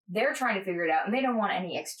they're trying to figure it out, and they don't want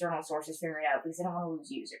any external sources figuring it out because they don't want to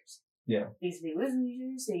lose users. Yeah. Because if they lose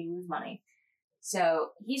users, they lose money.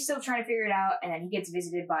 So he's still trying to figure it out, and then he gets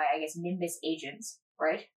visited by, I guess, Nimbus agents,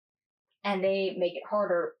 right? And they make it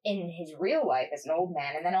harder in his real life as an old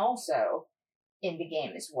man, and then also in the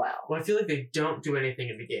game as well. Well, I feel like they don't do anything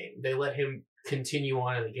in the game. They let him continue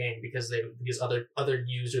on in the game because other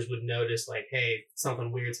users would notice like, hey,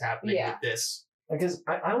 something weird's happening Yeah. with this. Because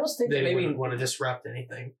I almost think They that maybe wouldn't want to disrupt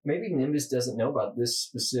anything. maybe Nimbus doesn't know about this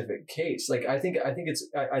specific case. Like I think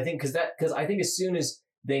because I think as soon as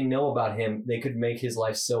they know about him, they could make his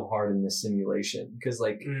life so hard in this simulation. Because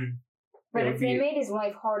like. But it if would they be- made his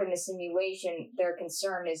life hard in the simulation, their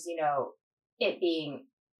concern is, you know, it being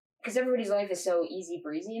because everybody's life is so easy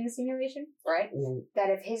breezy in the simulation, right? That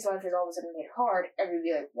if his life is all of a sudden made hard, everybody would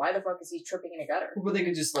be like, why the fuck is he tripping in a gutter? But they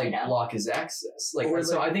could just like block his access. Like, Or,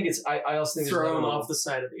 so like, I think it's. I also think Throw him off the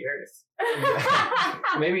side of the earth.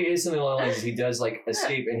 Maybe it is something along the lines. He does like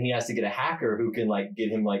escape, and he has to get a hacker who can like get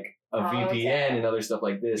him like a VPN and other stuff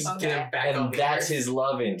like this. Okay. Get him back on And the that's earth. his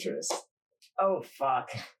love interest. Oh fuck.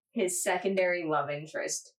 His secondary love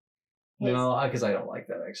interest. No, because I don't like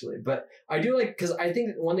that actually. But I do like, because I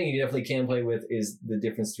think one thing you definitely can play with is the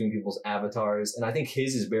difference between people's avatars. And I think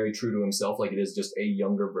his is very true to himself. Like it is just a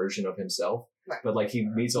younger version of himself. Right. But like he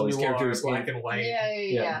meets all these Noir, characters. black and white.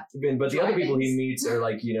 Yeah. But the other people he Dragons. meets are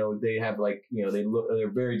like, you know, they have like, you know,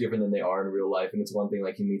 they're very different than they are in real life. And it's one thing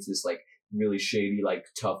like he meets this like really shady, like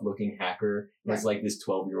tough looking hacker. And it's like this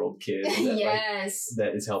 12-year-old kid that, Yes.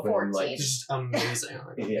 that is helping him like 14. Just amazing on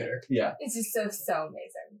the computer. yeah. It's just so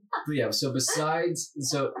amazing. But yeah, so besides,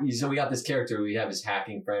 so we got this character. We have his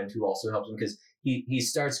hacking friend who also helps him because he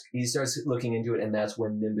starts looking into it, and that's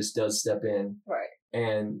when Nimbus does step in, Right.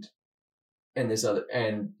 and this other,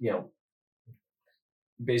 and you know,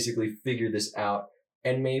 basically figure this out,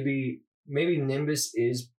 and maybe Nimbus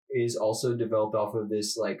is also developed off of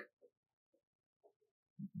this like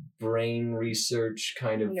brain research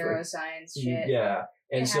kind of Neuroscience shit. yeah.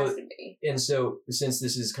 And it so, has to be. since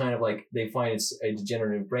this is kind of like they find it's a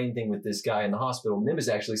degenerative brain thing with this guy in the hospital, Nimbus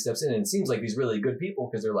actually steps in, and it seems like these really good people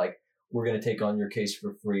because they're like, we're going to take on your case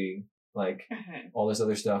for free, like all this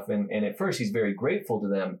other stuff. And at first he's very grateful to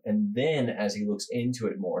them, and then as he looks into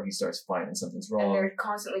it more, he starts finding something's And wrong. they're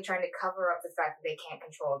constantly trying to cover up the fact that they can't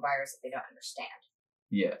control a virus that they don't understand.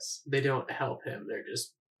 Yes. They don't help him. They're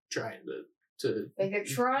just trying to Like they're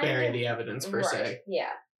trying bury to, the evidence per se.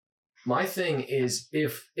 Yeah. My thing is,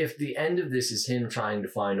 if the end of this is him trying to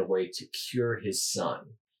find a way to cure his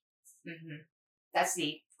son, That's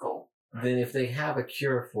the goal. then if they have a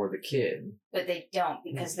cure for the kid, But they don't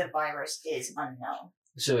because the virus is unknown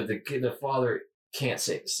so the father can't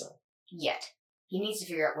save his son. yet. He needs to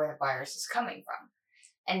figure out where the virus is coming from.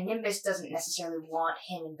 And Nimbus doesn't necessarily want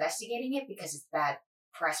him investigating it because it's bad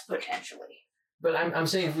press potentially. But I'm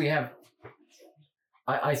saying if we have,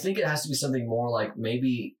 I think it has to be something more like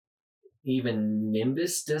maybe even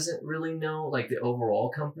Nimbus doesn't really know, like the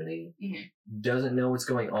overall company doesn't know what's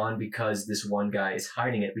going on because this one guy is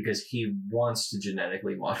hiding it because he wants to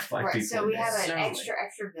genetically modify Right, people. so we have an Certainly.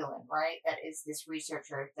 extra villain, right? That is this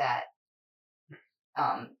researcher that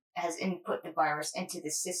has input the virus into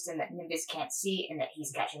the system that Nimbus can't see and that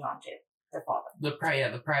he's catching on to, the father. The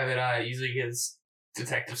private eye usually gives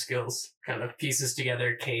detective skills, kind of pieces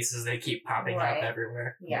together cases that keep popping Right. up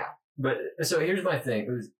everywhere. Yeah. But so here's my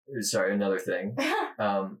thing. Sorry, another thing.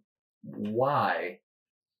 Why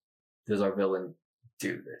does our villain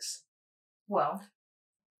do this? Well.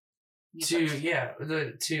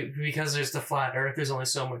 Because there's the flat Earth, there's only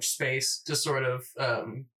so much space to sort of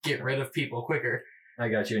get rid of people quicker. I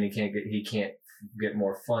got you, and he can't get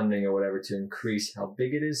more funding or whatever to increase how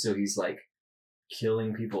big it is. So he's like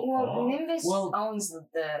killing people Well, off. Nimbus owns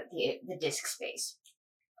the disk space.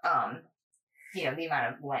 The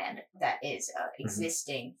amount of land that is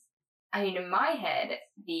existing. I mean, in my head,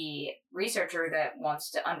 the researcher that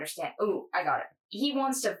wants to understand. Oh, I got it. He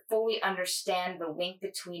wants to fully understand the link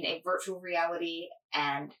between a virtual reality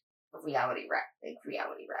and a reality rep. Like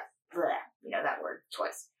reality rep. Blah, that word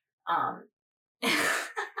twice.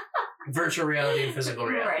 Virtual reality and physical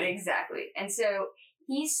reality. Right, exactly. And so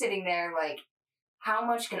he's sitting there like, how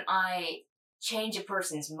much can I change a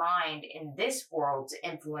person's mind in this world to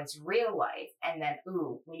influence real life? And then,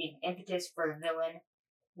 we need an impetus for the villain.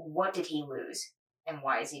 What did he lose? And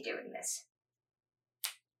why is he doing this?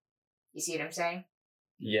 You see what I'm saying?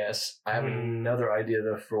 Yes, I have another idea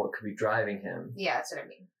though for what could be driving him. Yeah, that's what I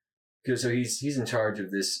mean. Because so he's in charge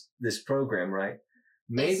of this program, right?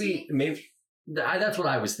 Maybe that's what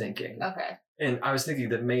I was thinking. Okay. And I was thinking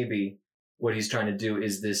that maybe what he's trying to do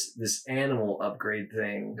is this animal upgrade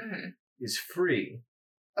thing is free.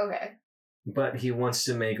 Okay. But he wants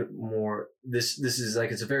to make more. This is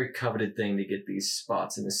like it's a very coveted thing to get these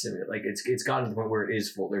spots in the simulator. Like it's gotten to the point where it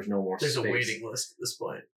is full. There's no more There's space. a waiting list at this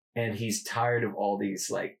point. And he's tired of all these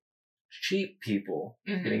like cheap people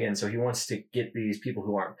getting in. So he wants to get these people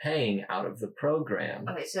who aren't paying out of the program.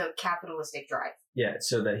 Okay, so capitalistic drive. Yeah,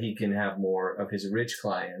 so that he can have more of his rich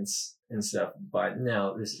clients and stuff. But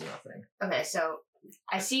no, this is nothing. Okay, so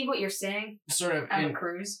I see what you're saying. Sort of I'm a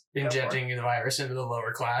cruise. injecting the virus into the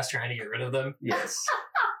lower class, trying to get rid of them. Yes.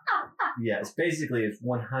 Yes, basically it's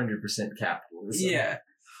 100% capitalism. Yeah.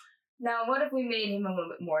 Now, what if we made him a little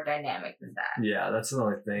bit more dynamic than that? Yeah, that's the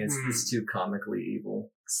only thing. It's too comically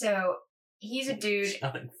evil. So he's a dude. There's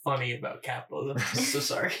nothing funny about capitalism. I'm so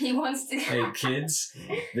sorry. He wants to. Hey, kids,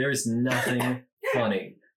 there's nothing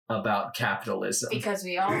funny about capitalism. Because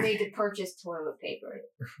we all need to purchase toilet paper.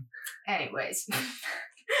 Anyways.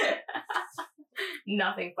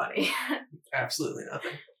 Nothing funny. Absolutely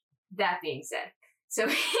nothing. That being said, so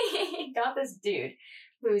he got this dude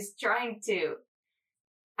who's trying to.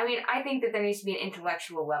 I mean, I think that there needs to be an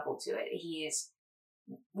intellectual level to it. He is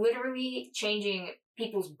literally changing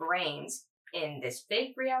people's brains in this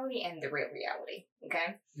fake reality and the real reality.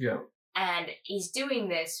 Okay? Yeah. And he's doing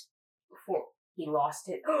this before he lost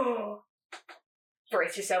it.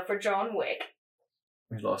 Brace yourself for John Wick.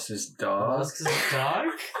 He lost his dog. Lost his dog?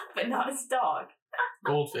 But not his dog.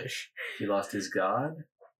 Goldfish. He lost his god.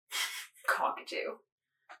 Cockatoo.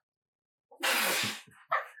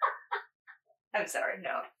 I'm sorry,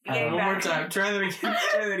 no. One more time. Try that again.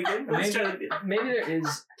 Try that again. Let's try that again. Maybe there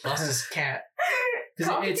is. Lost his cat.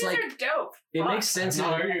 Because it's like are dope. it Fuck. makes sense.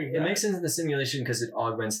 It makes sense in the simulation because it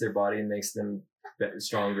augments their body and makes them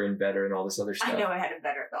stronger and better and all this other stuff. I know I had a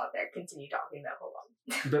better thought there. Continue talking about. Hold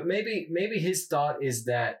on. But maybe his thought is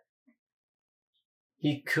that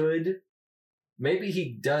he could. Maybe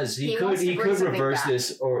he does. He could reverse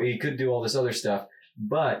this, or he could do all this other stuff.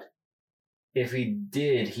 But if he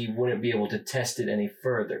did, he wouldn't be able to test it any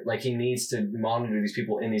further. Like, he needs to monitor these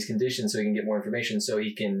people in these conditions so he can get more information, so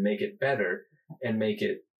he can make it better and make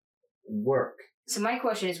it work. So my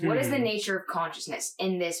question is, what is the nature of consciousness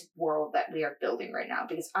in this world that we are building right now?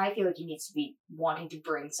 Because I feel like he needs to be wanting to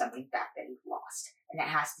bring something back that he lost. And it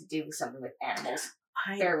has to do with something with animals.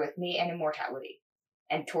 Bear with me, and immortality.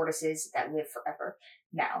 And tortoises that live forever.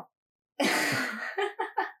 Now.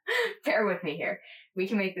 Bear with me here. We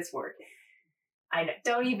can make this work. I know.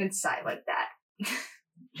 Don't even sigh like that.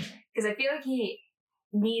 Because I feel like he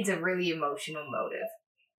needs a really emotional motive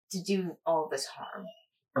to do all this harm.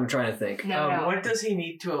 I'm trying to think. No. What does he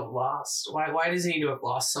need to have lost? Why does he need to have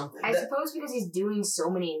lost something? I suppose because he's doing so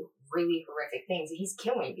many really horrific things. He's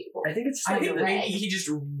killing people. I think it's I like think maybe he just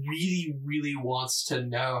really, really wants to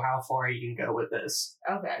know how far he can go with this,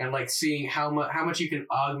 Okay. and like seeing how much you can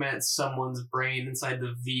augment someone's brain inside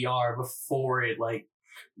the VR before it like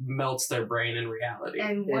melts their brain in reality.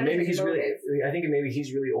 And what and is maybe his he's motive? really. I think maybe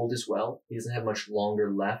he's really old as well. He doesn't have much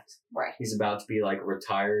longer left. Right. He's about to be like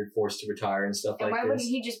retired, forced to retire, and stuff And like why this. wouldn't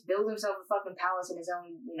he just build himself a fucking palace in his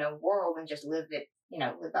own, world and just live it,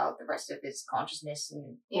 live out the rest of his consciousness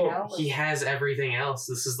and, He has everything else.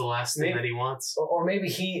 This is the last thing that he wants. Or maybe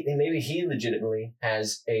he legitimately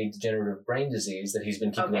has a degenerative brain disease that he's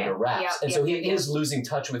been keeping under wraps, and so he is losing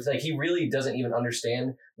touch with. Like, he really doesn't even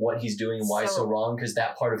understand what he's doing and why it's so wrong, because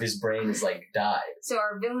that part of his brain is like died. So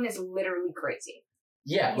our villain is literally crazy.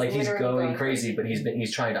 Yeah, he's going crazy, but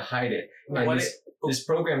he's trying to hide it. And this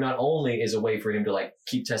program not only is a way for him to like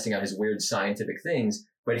keep testing out his weird scientific things,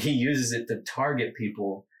 but he uses it to target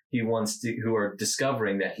people who are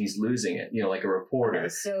discovering that he's losing it. Like a reporter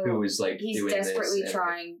who is like he's doing desperately this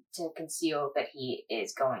trying to conceal that he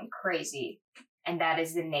is going crazy, and that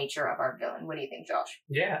is the nature of our villain. What do you think, Josh?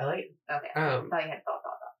 Yeah, I like it. Okay. I thought you had thought.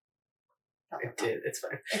 It did. It's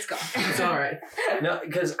fine. It's gone. It's all right. No,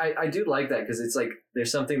 because I do like that, because it's like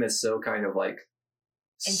there's something that's so kind of like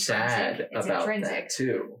sad about that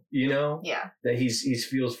too. Yeah. That he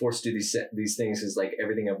feels forced to do these things, is like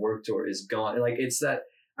everything I've worked toward is gone. Like, it's that,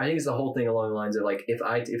 I think it's the whole thing along the lines of like, if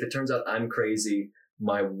it turns out I'm crazy,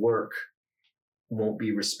 my work won't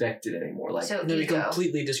be respected anymore. Like, so it'll be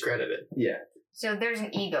completely discredited. Yeah. So there's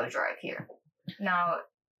an ego drive here. Now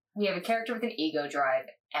we have a character with an ego drive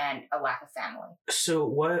and a lack of family. So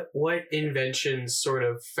what inventions sort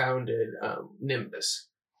of founded Nimbus?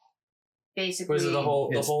 Basically, Was it the whole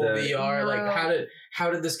VR? Like,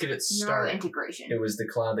 how did this get its start? Neurointegration. It was the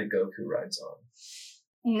cloud that Goku rides on.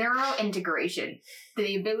 Neurointegration.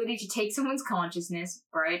 The ability to take someone's consciousness,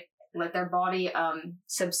 right? Let their body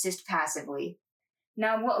subsist passively.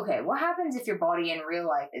 Now, what happens if your body in real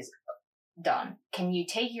life is done? Can you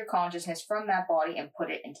take your consciousness from that body and put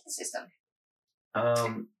it into the system?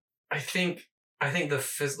 I think the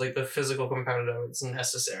physical component of it's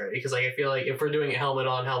necessary, because like I feel like if we're doing a helmet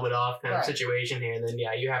on, helmet off kind of situation here, then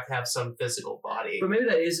yeah, you have to have some physical body. But maybe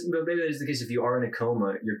that is the case. If you are in a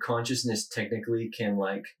coma, your consciousness technically can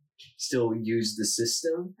like still use the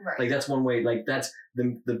system. Right. Like, that's one way. Like, that's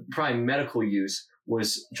the prime medical use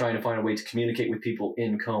was trying to find a way to communicate with people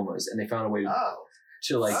in comas, and they found a way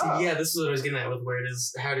to like. Yeah, this is what I was getting at with where it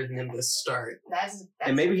is. How did Nimbus start? That's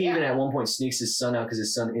and maybe he even at one point sneaks his son out, because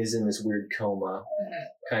his son is in this weird coma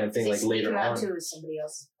kind of thing. Like, later on, to somebody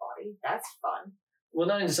else's body. That's fun. Well,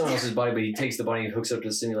 not into someone else's body, but he takes the body and hooks up to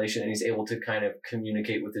the simulation, and he's able to kind of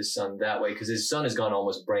communicate with his son that way, because his son has gone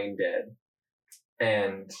almost brain dead.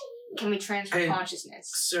 And Can we transfer And-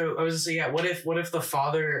 consciousness? So I was gonna say, yeah. What if the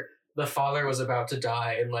father was about to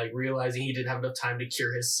die and like realizing he didn't have enough time to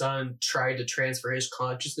cure his son, tried to transfer his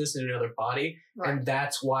consciousness into another body, Right. and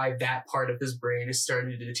that's why that part of his brain is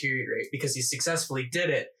starting to deteriorate because he successfully did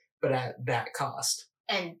it, but at that cost.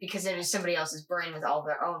 And because it is somebody else's brain with all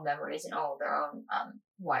their own memories and all their own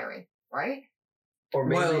wiring, right? or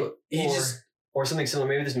maybe Well, he or, just or something similar.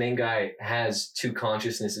 Maybe this main guy has two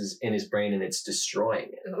consciousnesses in his brain and it's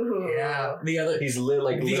destroying it. Ooh. yeah. The other He's the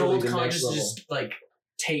literally old the next consciousness level. is like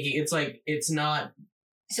taking. It's like it's not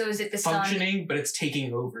So is it the son? functioning, but it's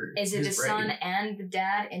taking over. Is it his the brain. son and the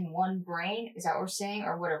dad in one brain? Is that what we're saying,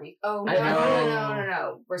 or what are we? Oh no, I no, know.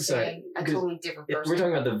 no. We're Sorry, saying a because totally different If person. we're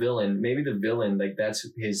talking about the villain. Maybe the villain, like that's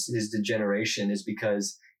his degeneration is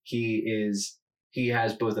because he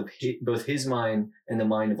has both his mind and the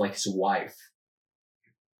mind of like his wife,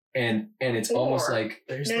 and it's almost Or- like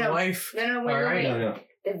There's No, the no. wife. No, wait, All wait, right. wait. no.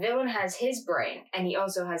 The villain has his brain, and he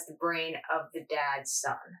also has the brain of the dad's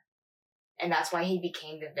son, and that's why he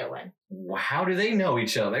became the villain. How do they know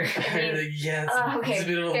each other? Yes. Okay, it's a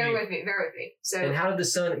bit of a bear leap. with me. So And how did the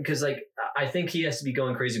son? Because like I think he has to be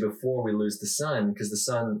going crazy before we lose the son, because the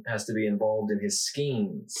son has to be involved in his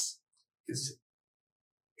schemes. 'Cause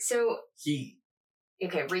he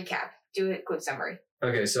okay, recap. Do a quick summary.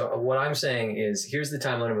 Okay, so what I'm saying is, here's the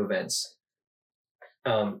timeline of events.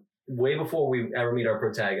 Way before we ever meet our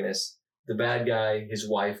protagonist, the bad guy, his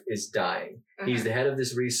wife, is dying. He's the head of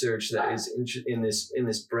this research that is in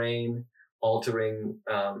this brain altering.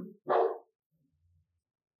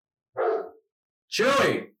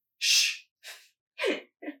 Chewie, shh.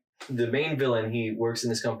 The main villain, he works in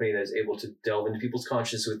this company that is able to delve into people's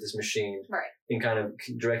consciousness with this machine, Right. and kind of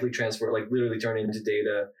directly transfer, like literally turn it into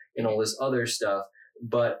data and all this other stuff.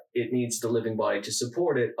 But it needs the living body to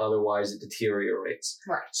support it, otherwise it deteriorates.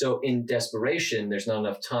 Right. So in desperation, there's not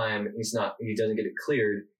enough time. He doesn't get it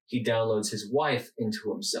cleared. He downloads his wife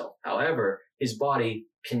into himself. However, his body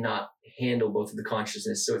cannot handle both of the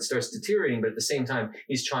consciousness, so it starts deteriorating. But at the same time,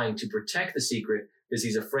 he's trying to protect the secret because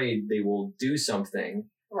he's afraid they will do something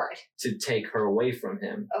Right. to take her away from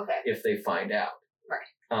him Okay. if they find out.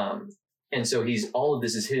 Right. And so all of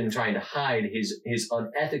this is him trying to hide his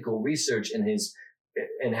unethical research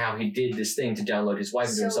and how he did this thing to download his wife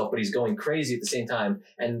into So- himself, but he's going crazy at the same time.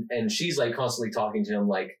 And she's like constantly talking to him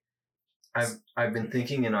like, I've been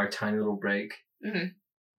thinking in our tiny little break, Mhm.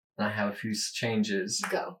 and I have a few changes.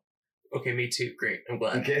 Go. okay, me too. Great. I'm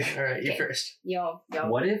glad. Okay. All right, you Okay. first. Yo.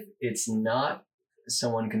 What if it's not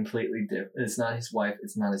someone completely different? It's not his wife.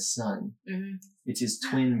 It's not his son. Mhm. It's his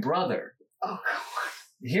twin brother. Oh god.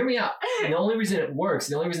 Hear me out. And the only reason it works,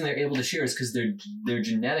 the only reason they're able to share is because their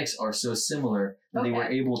genetics are so similar that they were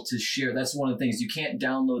Okay. able to share. That's one of the things. You can't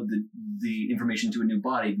download the information to a new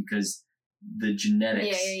body because the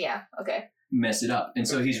genetics Yeah. Okay. mess it up. And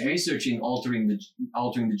so he's researching altering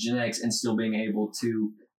the genetics and still being able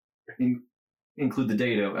to include the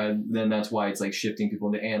data. Then that's why it's like shifting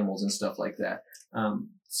people into animals and stuff like that.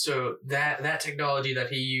 So that technology that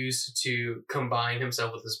he used to combine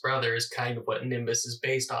himself with his brother is kind of what Nimbus is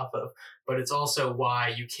based off of. But it's also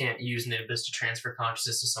why you can't use Nimbus to transfer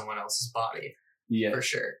consciousness to someone else's body, Yeah. for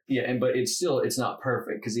sure. Yeah, but it's not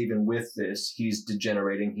perfect because even with this, he's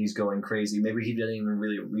degenerating, he's going crazy. Maybe he doesn't even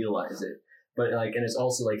really realize it. But like, and it's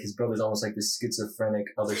also like his brother's almost like this schizophrenic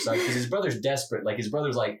other side because his brother's desperate. Like his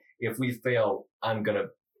brother's like, if we fail, I'm gonna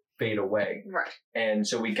fade away, Right. and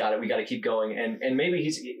so we got to keep going. And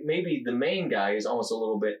maybe the main guy is almost a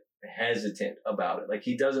little bit hesitant about it. Like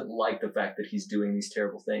he doesn't like the fact that he's doing these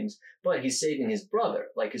terrible things, but he's saving his brother,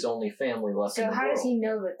 like his only family left in So the how world. does he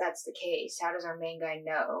know that that's the case? How does our main guy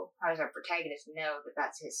know? How does our protagonist know that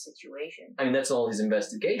that's his situation? I mean, that's all his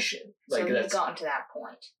investigation. Like So he's that's gotten to that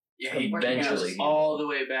point. Yeah, he eventually. all the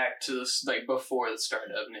way back to this, like before the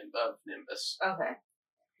start of Nimbus. Okay.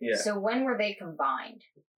 yeah. So when were they combined?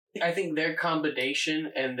 I think their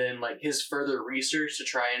combination and then like his further research to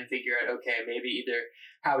try and figure out, okay, maybe either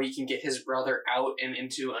how he can get his brother out and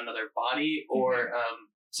into another body or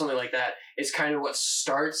something like that is kind of what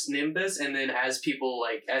starts Nimbus. And then as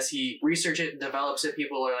he research it, develops it,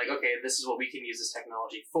 people are like, okay, this is what we can use this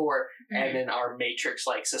technology for. And then our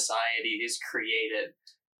Matrix-like society is created.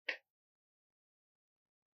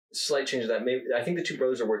 Slight change of that. Maybe I think the two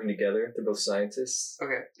brothers are working together. They're both scientists.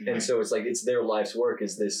 Okay. And so it's like it's their life's work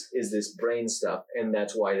is this brain stuff, and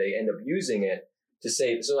that's why they end up using it to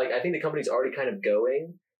save. So like I think the company's already kind of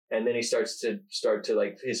going, and then he starts to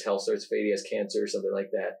like his health starts fading, he has cancer or something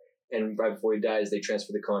like that, and right before he dies, they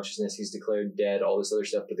transfer the consciousness. He's declared dead, all this other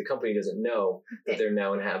stuff, but the company doesn't know that they're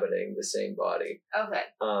now inhabiting the same body. Okay.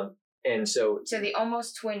 And so So the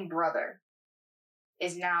almost twin brother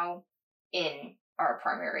is now in our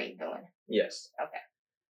primary villain. Yes. Okay.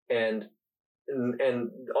 And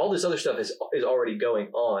all this other stuff is already going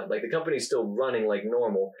on. Like, the company's still running like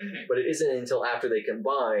normal, but it isn't until after they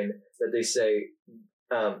combine that they say,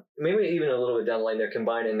 maybe even a little bit down the line, they're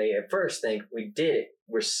combined and they at first think, we did it.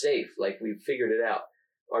 We're safe. Like, we figured it out.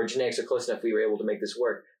 Our genetics are close enough. We were able to make this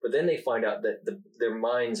work. But then they find out that their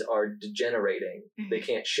minds are degenerating. They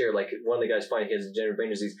can't share. Like, one of the guys finds he has a degenerative brain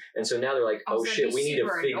disease. And so now they're like, oh shit, we need to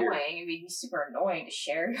figure. It'd be super annoying to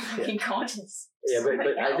share your fucking conscience. Yeah, but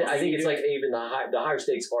I think it's like even the higher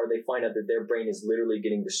stakes are they find out that their brain is literally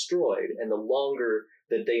getting destroyed. And the longer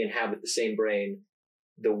that they inhabit the same brain,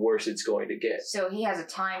 the worse it's going to get. So he has a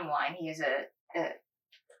timeline. He has a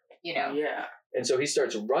Yeah. And so he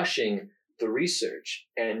starts rushing the research,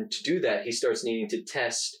 and to do that he starts needing to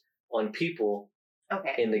test on people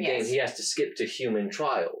in the game. He has to skip to human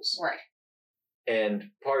trials, right? And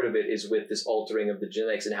part of it is with this altering of the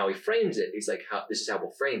genetics and how he frames it. He's like, this is how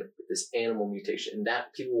we'll frame it, with this animal mutation, and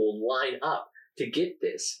that people will line up to get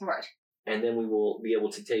this, right? And then we will be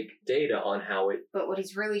able to take data on how it. But what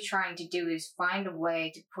he's really trying to do is find a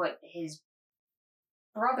way to put his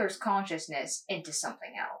brother's consciousness into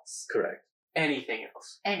something else. Correct. Anything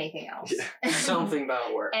else. Yeah. Something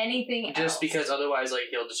about work. Anything else. Just because otherwise, like,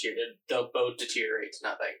 they'll both deteriorate to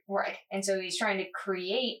nothing. Right. And so he's trying to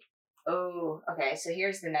create. Oh, okay. So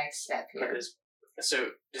here's the next step here. So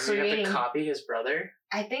does he have to copy his brother?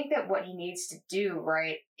 I think that what he needs to do,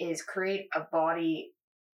 right, is create a body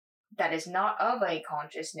that is not of a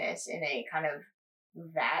consciousness in a kind of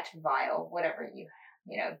vat, vial, whatever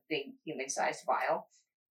big human-sized vial,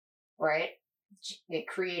 right?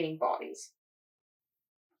 Creating bodies.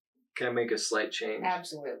 Can I make a slight change?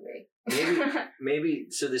 Absolutely. Maybe,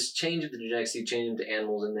 so this change of the genetics, you change them to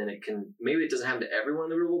animals, and then maybe it doesn't happen to everyone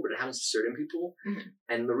in the real world, but it happens to certain people.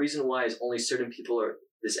 And the reason why is only certain people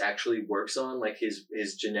this actually works on, like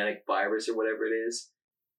his genetic virus or whatever it is.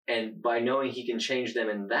 And by knowing he can change them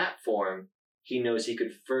in that form, he knows he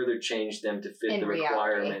could further change them to fit the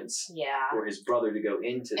requirements for his brother to go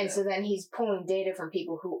into them. And so then he's pulling data from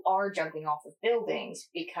people who are jumping off of buildings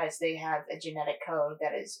because they have a genetic code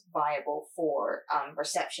that is viable for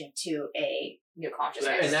reception to a new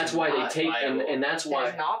consciousness. And that's why they take, and that's why...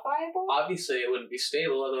 It's not viable? Obviously it wouldn't be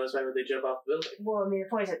stable, otherwise why would they jump off the building? Well, I mean, the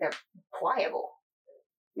point is that they're pliable.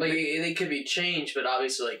 Like, they could be changed, but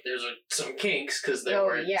obviously, like, there's some kinks because they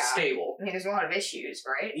weren't stable. I mean, there's a lot of issues,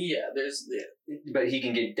 right? Yeah, But he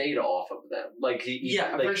can get data off of them. Like,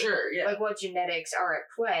 for sure, yeah. Like, what genetics are at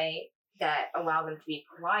play that allow them to be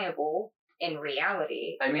pliable in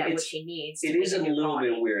reality, I mean, which he needs. It is a little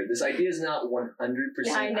bit weird. This idea is not 100%.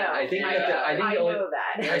 I know. I know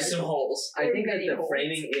that. There's some holes. I think that the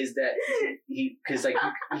framing is that he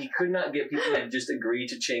could not get people to just agree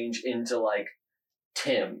to change into, like,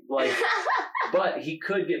 Tim, like, but he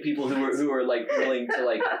could get people who are like willing to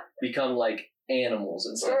like become like animals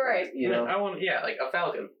and stuff, right? I want, like a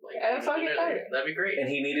falcon, like a fucking falcon. That'd be great. And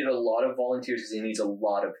he needed a lot of volunteers because he needs a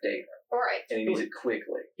lot of data, right? And he needs it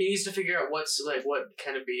quickly. He needs to figure out what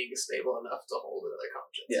kind of being is stable enough to hold another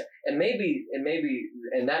conscience. Yeah, and maybe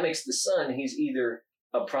that makes the son. He's either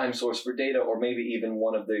a prime source for data, or maybe even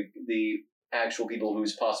one of the actual people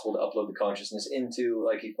who's possible to upload the consciousness into.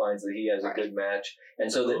 Like, he finds that he has a good match,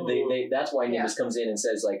 and so that they that's why Nimbus comes in and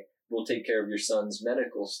says, like, we'll take care of your son's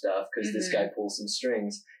medical stuff because this guy pulls some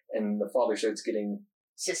strings, and the father starts getting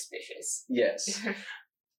suspicious. Yes.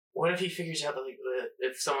 What if he figures out that, like,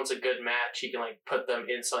 if someone's a good match, he can, like, put them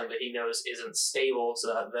in something that he knows isn't stable, so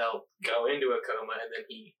that they'll go into a coma, and then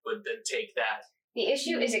he would then take that. The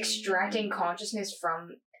issue is extracting consciousness from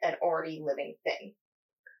an already living thing.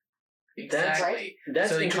 Exactly. That's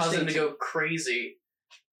so he causes him to go crazy,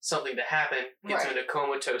 something to happen, gets him in a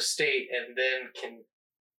comatose state, and then can...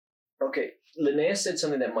 Okay, Linnea said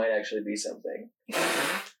something that might actually be something.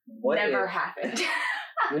 Never happened.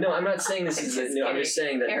 No, I'm not saying this is... I'm just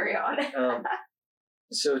saying that... Carry on.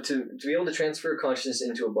 So to be able to transfer consciousness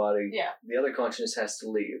into a body, the other consciousness has to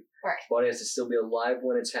leave. Right. The body has to still be alive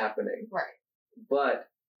when it's happening. Right. But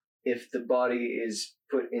if the body is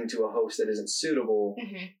put into a host that isn't suitable,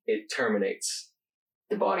 it terminates.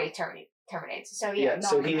 The body terminates. So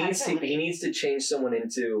so he needs to change someone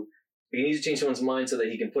into. He needs to change someone's mind so that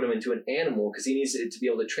he can put him into an animal, because he needs it to be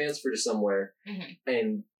able to transfer to somewhere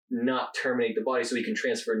and not terminate the body, so he can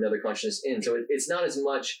transfer another consciousness in. So it's not as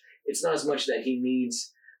much. It's not as much that he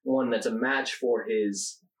needs one that's a match for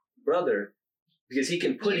his brother, because he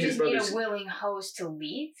can put his brother's... You just need a willing host to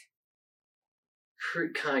leave?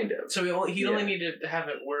 Kind of. So he only needed to have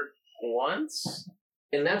it work once?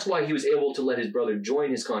 And that's why he was able to let his brother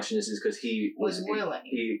join his consciousnesses, because he was willing.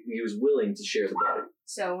 He was willing to share the body.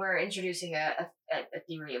 So we're introducing a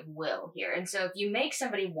theory of will here. And so if you make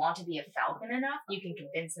somebody want to be a falcon enough, you can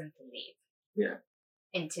convince them to leave. Yeah.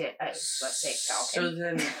 Into a, let's say,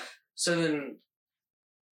 falcon. So then,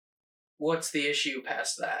 what's the issue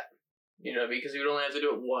past that? You know, because he would only have to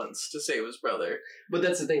do it once to save his brother. But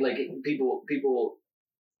that's the thing. Like people,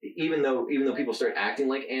 even though people start acting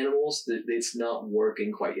like animals, it's not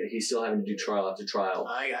working quite yet. He's still having to do trial after trial.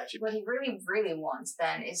 I got you. What he really, really wants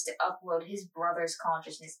then is to upload his brother's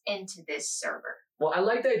consciousness into this server. Well, I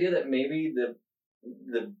like the idea that maybe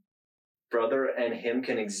the brother and him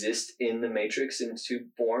can exist in the Matrix in two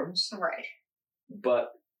forms, Right.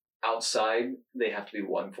 but outside they have to be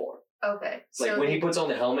one form. Okay. Like so when he puts on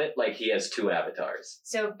the helmet, like he has two avatars.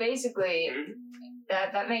 So basically,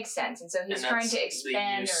 that makes sense. And so he's trying to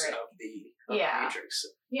expand the use or... of the Yeah. Matrix.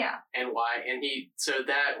 Yeah. And why? And so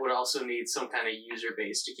that would also need some kind of user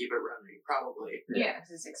base to keep it running, probably. Yeah, because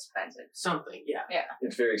it's expensive. Something, yeah.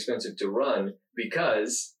 It's very expensive to run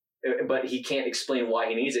because, but he can't explain why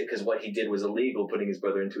he needs it because what he did was illegal, putting his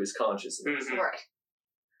brother into his consciousness. Mhm. Right.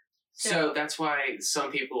 So that's why some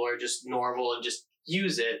people are just normal and just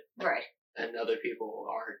use it, Right. and other people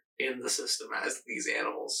are in the system as these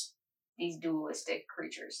animals. These dualistic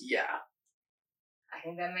creatures. Yeah. I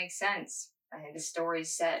think that makes sense. I think the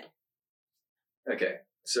story's said. Okay,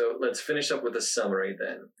 so let's finish up with a summary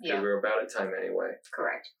then. 'Cause Yeah. we're about at time anyway.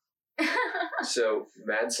 Correct. So,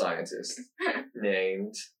 mad scientist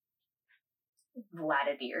named...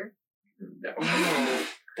 Vladimir. No.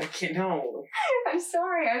 No. I'm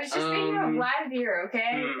sorry, I was just thinking of Vladimir,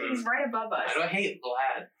 okay? hmm. He's right above us. I don't hate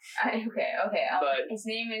Vlad. Okay. But- his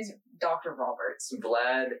name is Dr. Roberts.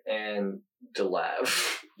 Vlad and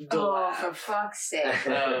Delav. Oh, for fuck's sake.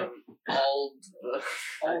 All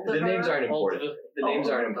The names aren't important. Old- The names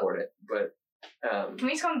aren't Old- important, but... Can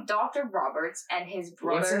we just call him Dr. Roberts and his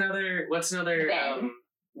brother? What's another Ben.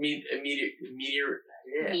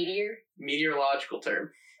 meteorological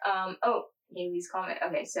term? Oh, Haley's Comet.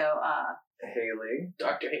 Okay, so, Haley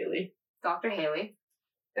Dr. Haley. Dr. Haley.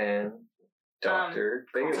 and Dr.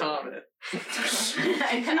 Bailey. Comet.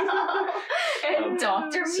 I know. And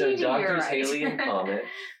Dr. So Meteorite. Doctors Haley and Comet.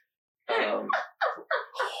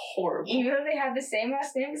 Horrible. Even though they have the same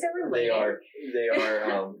last name because they're They related.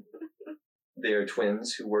 are they are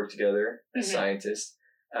twins who work together as Mhm. scientists.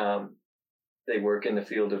 They work in the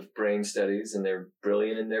field of brain studies, and they're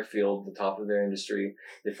brilliant in their field, the top of their industry.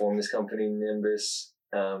 They form this company, Nimbus,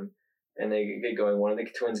 and they get going. One of the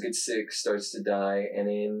twins gets sick, starts to die, and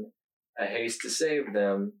in a haste to save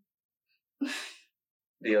them,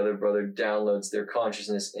 the other brother downloads their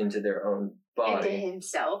consciousness into their own body. Into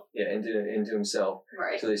himself. Yeah, into himself.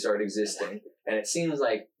 Right. So they start existing. And it seems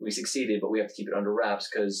like we succeeded, but we have to keep it under wraps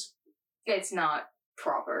because, It's not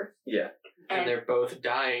proper. yeah. And they're both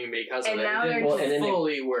dying because of And it. now It they're didn't Well, and then they-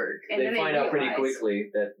 fully work. And they then find out pretty realize quickly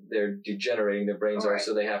that they're degenerating, their brains are, Right.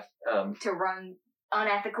 so they have, to run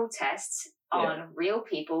unethical tests on real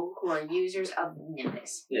people who are users of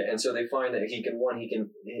Nimbus. yeah, and so they find that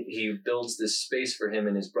he builds this space for him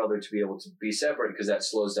and his brother to be able to be separate because that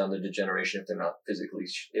slows down the degeneration if they're not physically,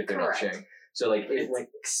 if they're not Correct. sharing. So like, it, It's like,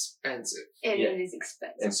 expensive. And Yeah. it is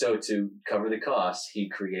expensive. and so to cover the cost, he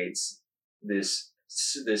creates this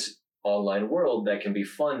online world that can be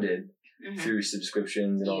funded Mhm. through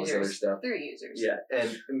subscriptions and all this other Users. stuff. Through users. Yeah,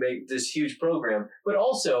 and make this huge program, but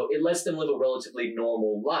also it lets them live a relatively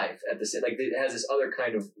normal life at the same. Like it has this other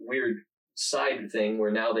kind of weird side thing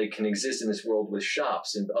where now they can exist in this world with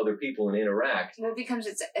shops and other people and interact. Well, it becomes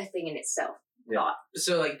a thing in itself.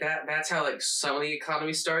 So like that's how like some of the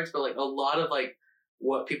economy starts, but like a lot of like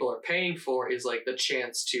what people are paying for is like the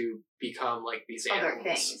chance to become like these animals Other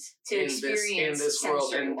things. To in experience this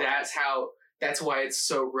world, and sensory-wise. that's why it's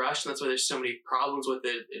so rushed, and that's why there's so many problems with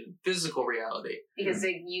it in physical reality. Because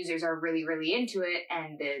the users are really, really into it,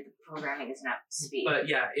 and the programming isn't up to speed. But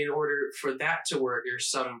yeah, in order for that to work, there's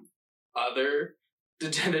some other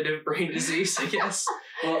degenerative brain disease, I guess.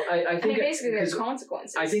 Well, I I mean, think basically, there's 'cause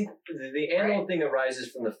consequences. I think the animal thing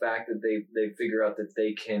arises from the fact that they figure out that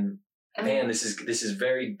they can. I mean, Man, this is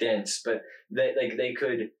very dense, but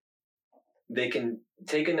they can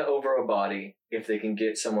take over a body if they can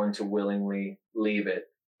get someone to willingly leave it.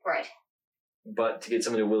 right. But to get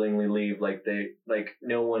someone to willingly leave,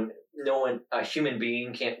 no one, a human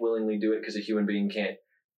being can't willingly do it because a human being can't,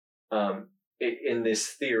 in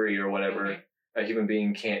this theory or whatever, Mm-hmm. a human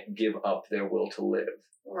being can't give up their will to live.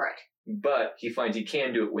 Right. But he finds he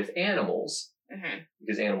can do it with animals Hmm.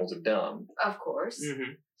 because animals are dumb. Of course.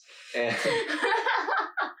 Mm-hmm. And,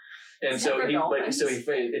 And so Except for dolphins.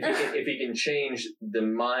 if he can change the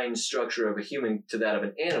mind structure of a human to that of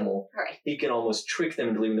an animal, Right. he can almost trick them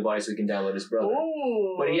into leaving the body so he can download his brother.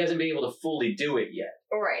 Ooh. But he hasn't been able to fully do it yet.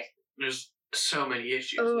 Right. There's so many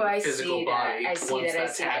issues Oh, with I the physical see that. body I see once that. I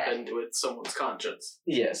that's see that. happened with someone's conscience.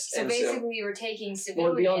 Yes. So and basically, we're taking well,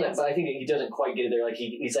 civilians. beyond that, but I think he doesn't quite get it there. Like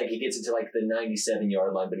he gets into like the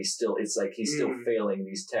 97-yard line, but he's still failing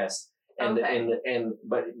these tests. And Okay.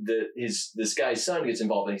 but this guy's son gets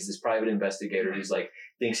involved, and he's this private investigator who's like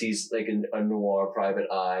thinks he's like a noir private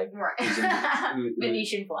eye. Right.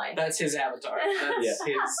 Venetian blind. That's his avatar. That's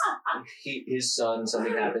His son,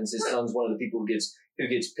 something happens. His son's one of the people who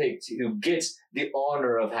gets picked, who gets the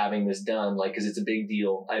honor of having this done, like, because it's a big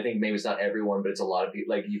deal. I think maybe it's not everyone, but it's a lot of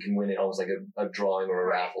people. Like, you can win it almost like a drawing or a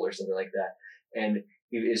Right. raffle or something like that. And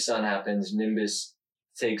his son happens. Nimbus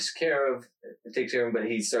takes care of him, but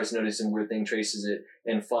he starts noticing weird thing, traces it,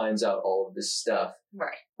 and finds out all of this stuff.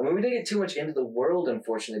 Right. I mean, we didn't get too much into the world,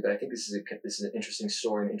 unfortunately, but I think this is an interesting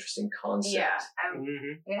story, an interesting concept. Yeah. I'm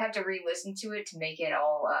Mm-hmm. gonna have to re-listen to it to make it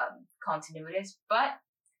all continuous, but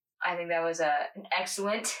I think that was an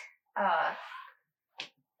excellent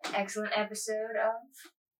episode of.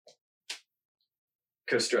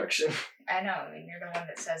 Construction. I know. I mean, you're the one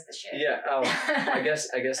that says the shit. Yeah. I guess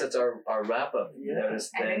that's our wrap up. You know, this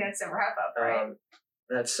I thing. think that's a wrap up, right?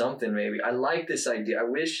 That's something maybe. I like this idea.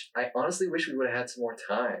 I honestly wish we would have had some more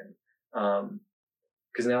time.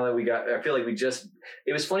 Because now that I feel like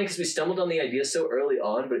it was funny because we stumbled on the idea so early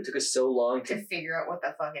on, but it took us so long to figure out what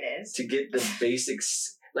the fuck it is. to get the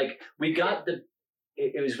basics. Like we got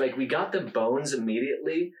it was like we got the bones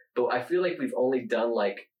immediately, but I feel like we've only done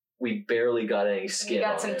we barely got any skin. We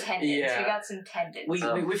got on some it. tendons. Yeah. We got some tendons.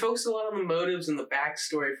 We focused a lot on the motives and the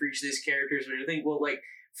backstory for each of these characters, which I think will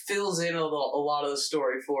fills in a lot of the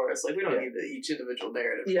story for us. Like, we don't need each individual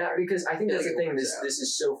narrative. Yeah, because I think that's the it thing. works out. This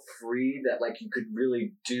is so free that you could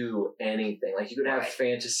really do anything. Like you could have Right.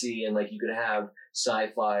 fantasy and you could have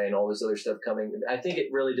sci-fi and all this other stuff coming. I think it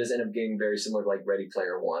really does end up getting very similar to Ready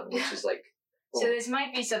Player One, which is So this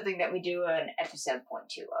might be something that we do an episode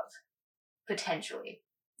 2 of, potentially,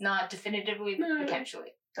 not definitively, but No.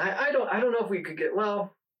 potentially. I don't know if we could get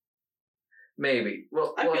maybe.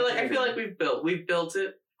 Well, I feel like we've built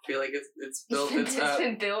it. I feel like it's built. It's It's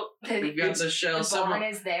been built. We've got the shell. The barn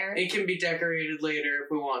is there. It can be decorated later if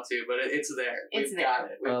we want to, but it's there. It's We've there. got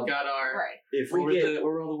it. We've got our. Right. if What we get what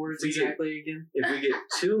were all the words we get- exactly again? if we get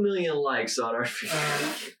 2 million likes on our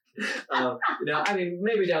now, I mean,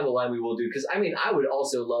 maybe down the line we will do, because I mean, I would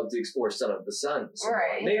also love to explore Son of the Sun. some more.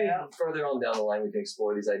 Right, Maybe yeah. further on down the line we can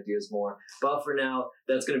explore these ideas more. But for now,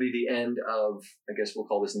 that's going to be the end of, I guess we'll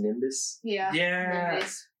call this Nimbus. Yeah. Yeah.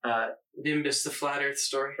 Nimbus. Nimbus, the flat Earth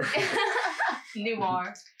story.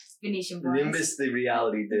 Noir. Venetian blinds. Nimbus, the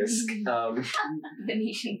reality disc.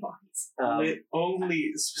 Venetian blinds.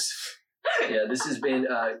 Only specific. Yeah, this has been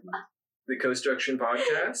the Co-Struction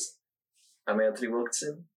Podcast. I'm Anthony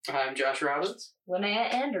Wilkinson. I'm Josh Robbins.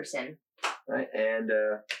 Linnea Anderson. Right, and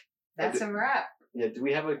That's a wrap. yeah, do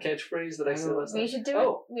we have a catchphrase that I said last We time? should do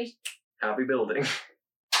Oh. it. Happy building.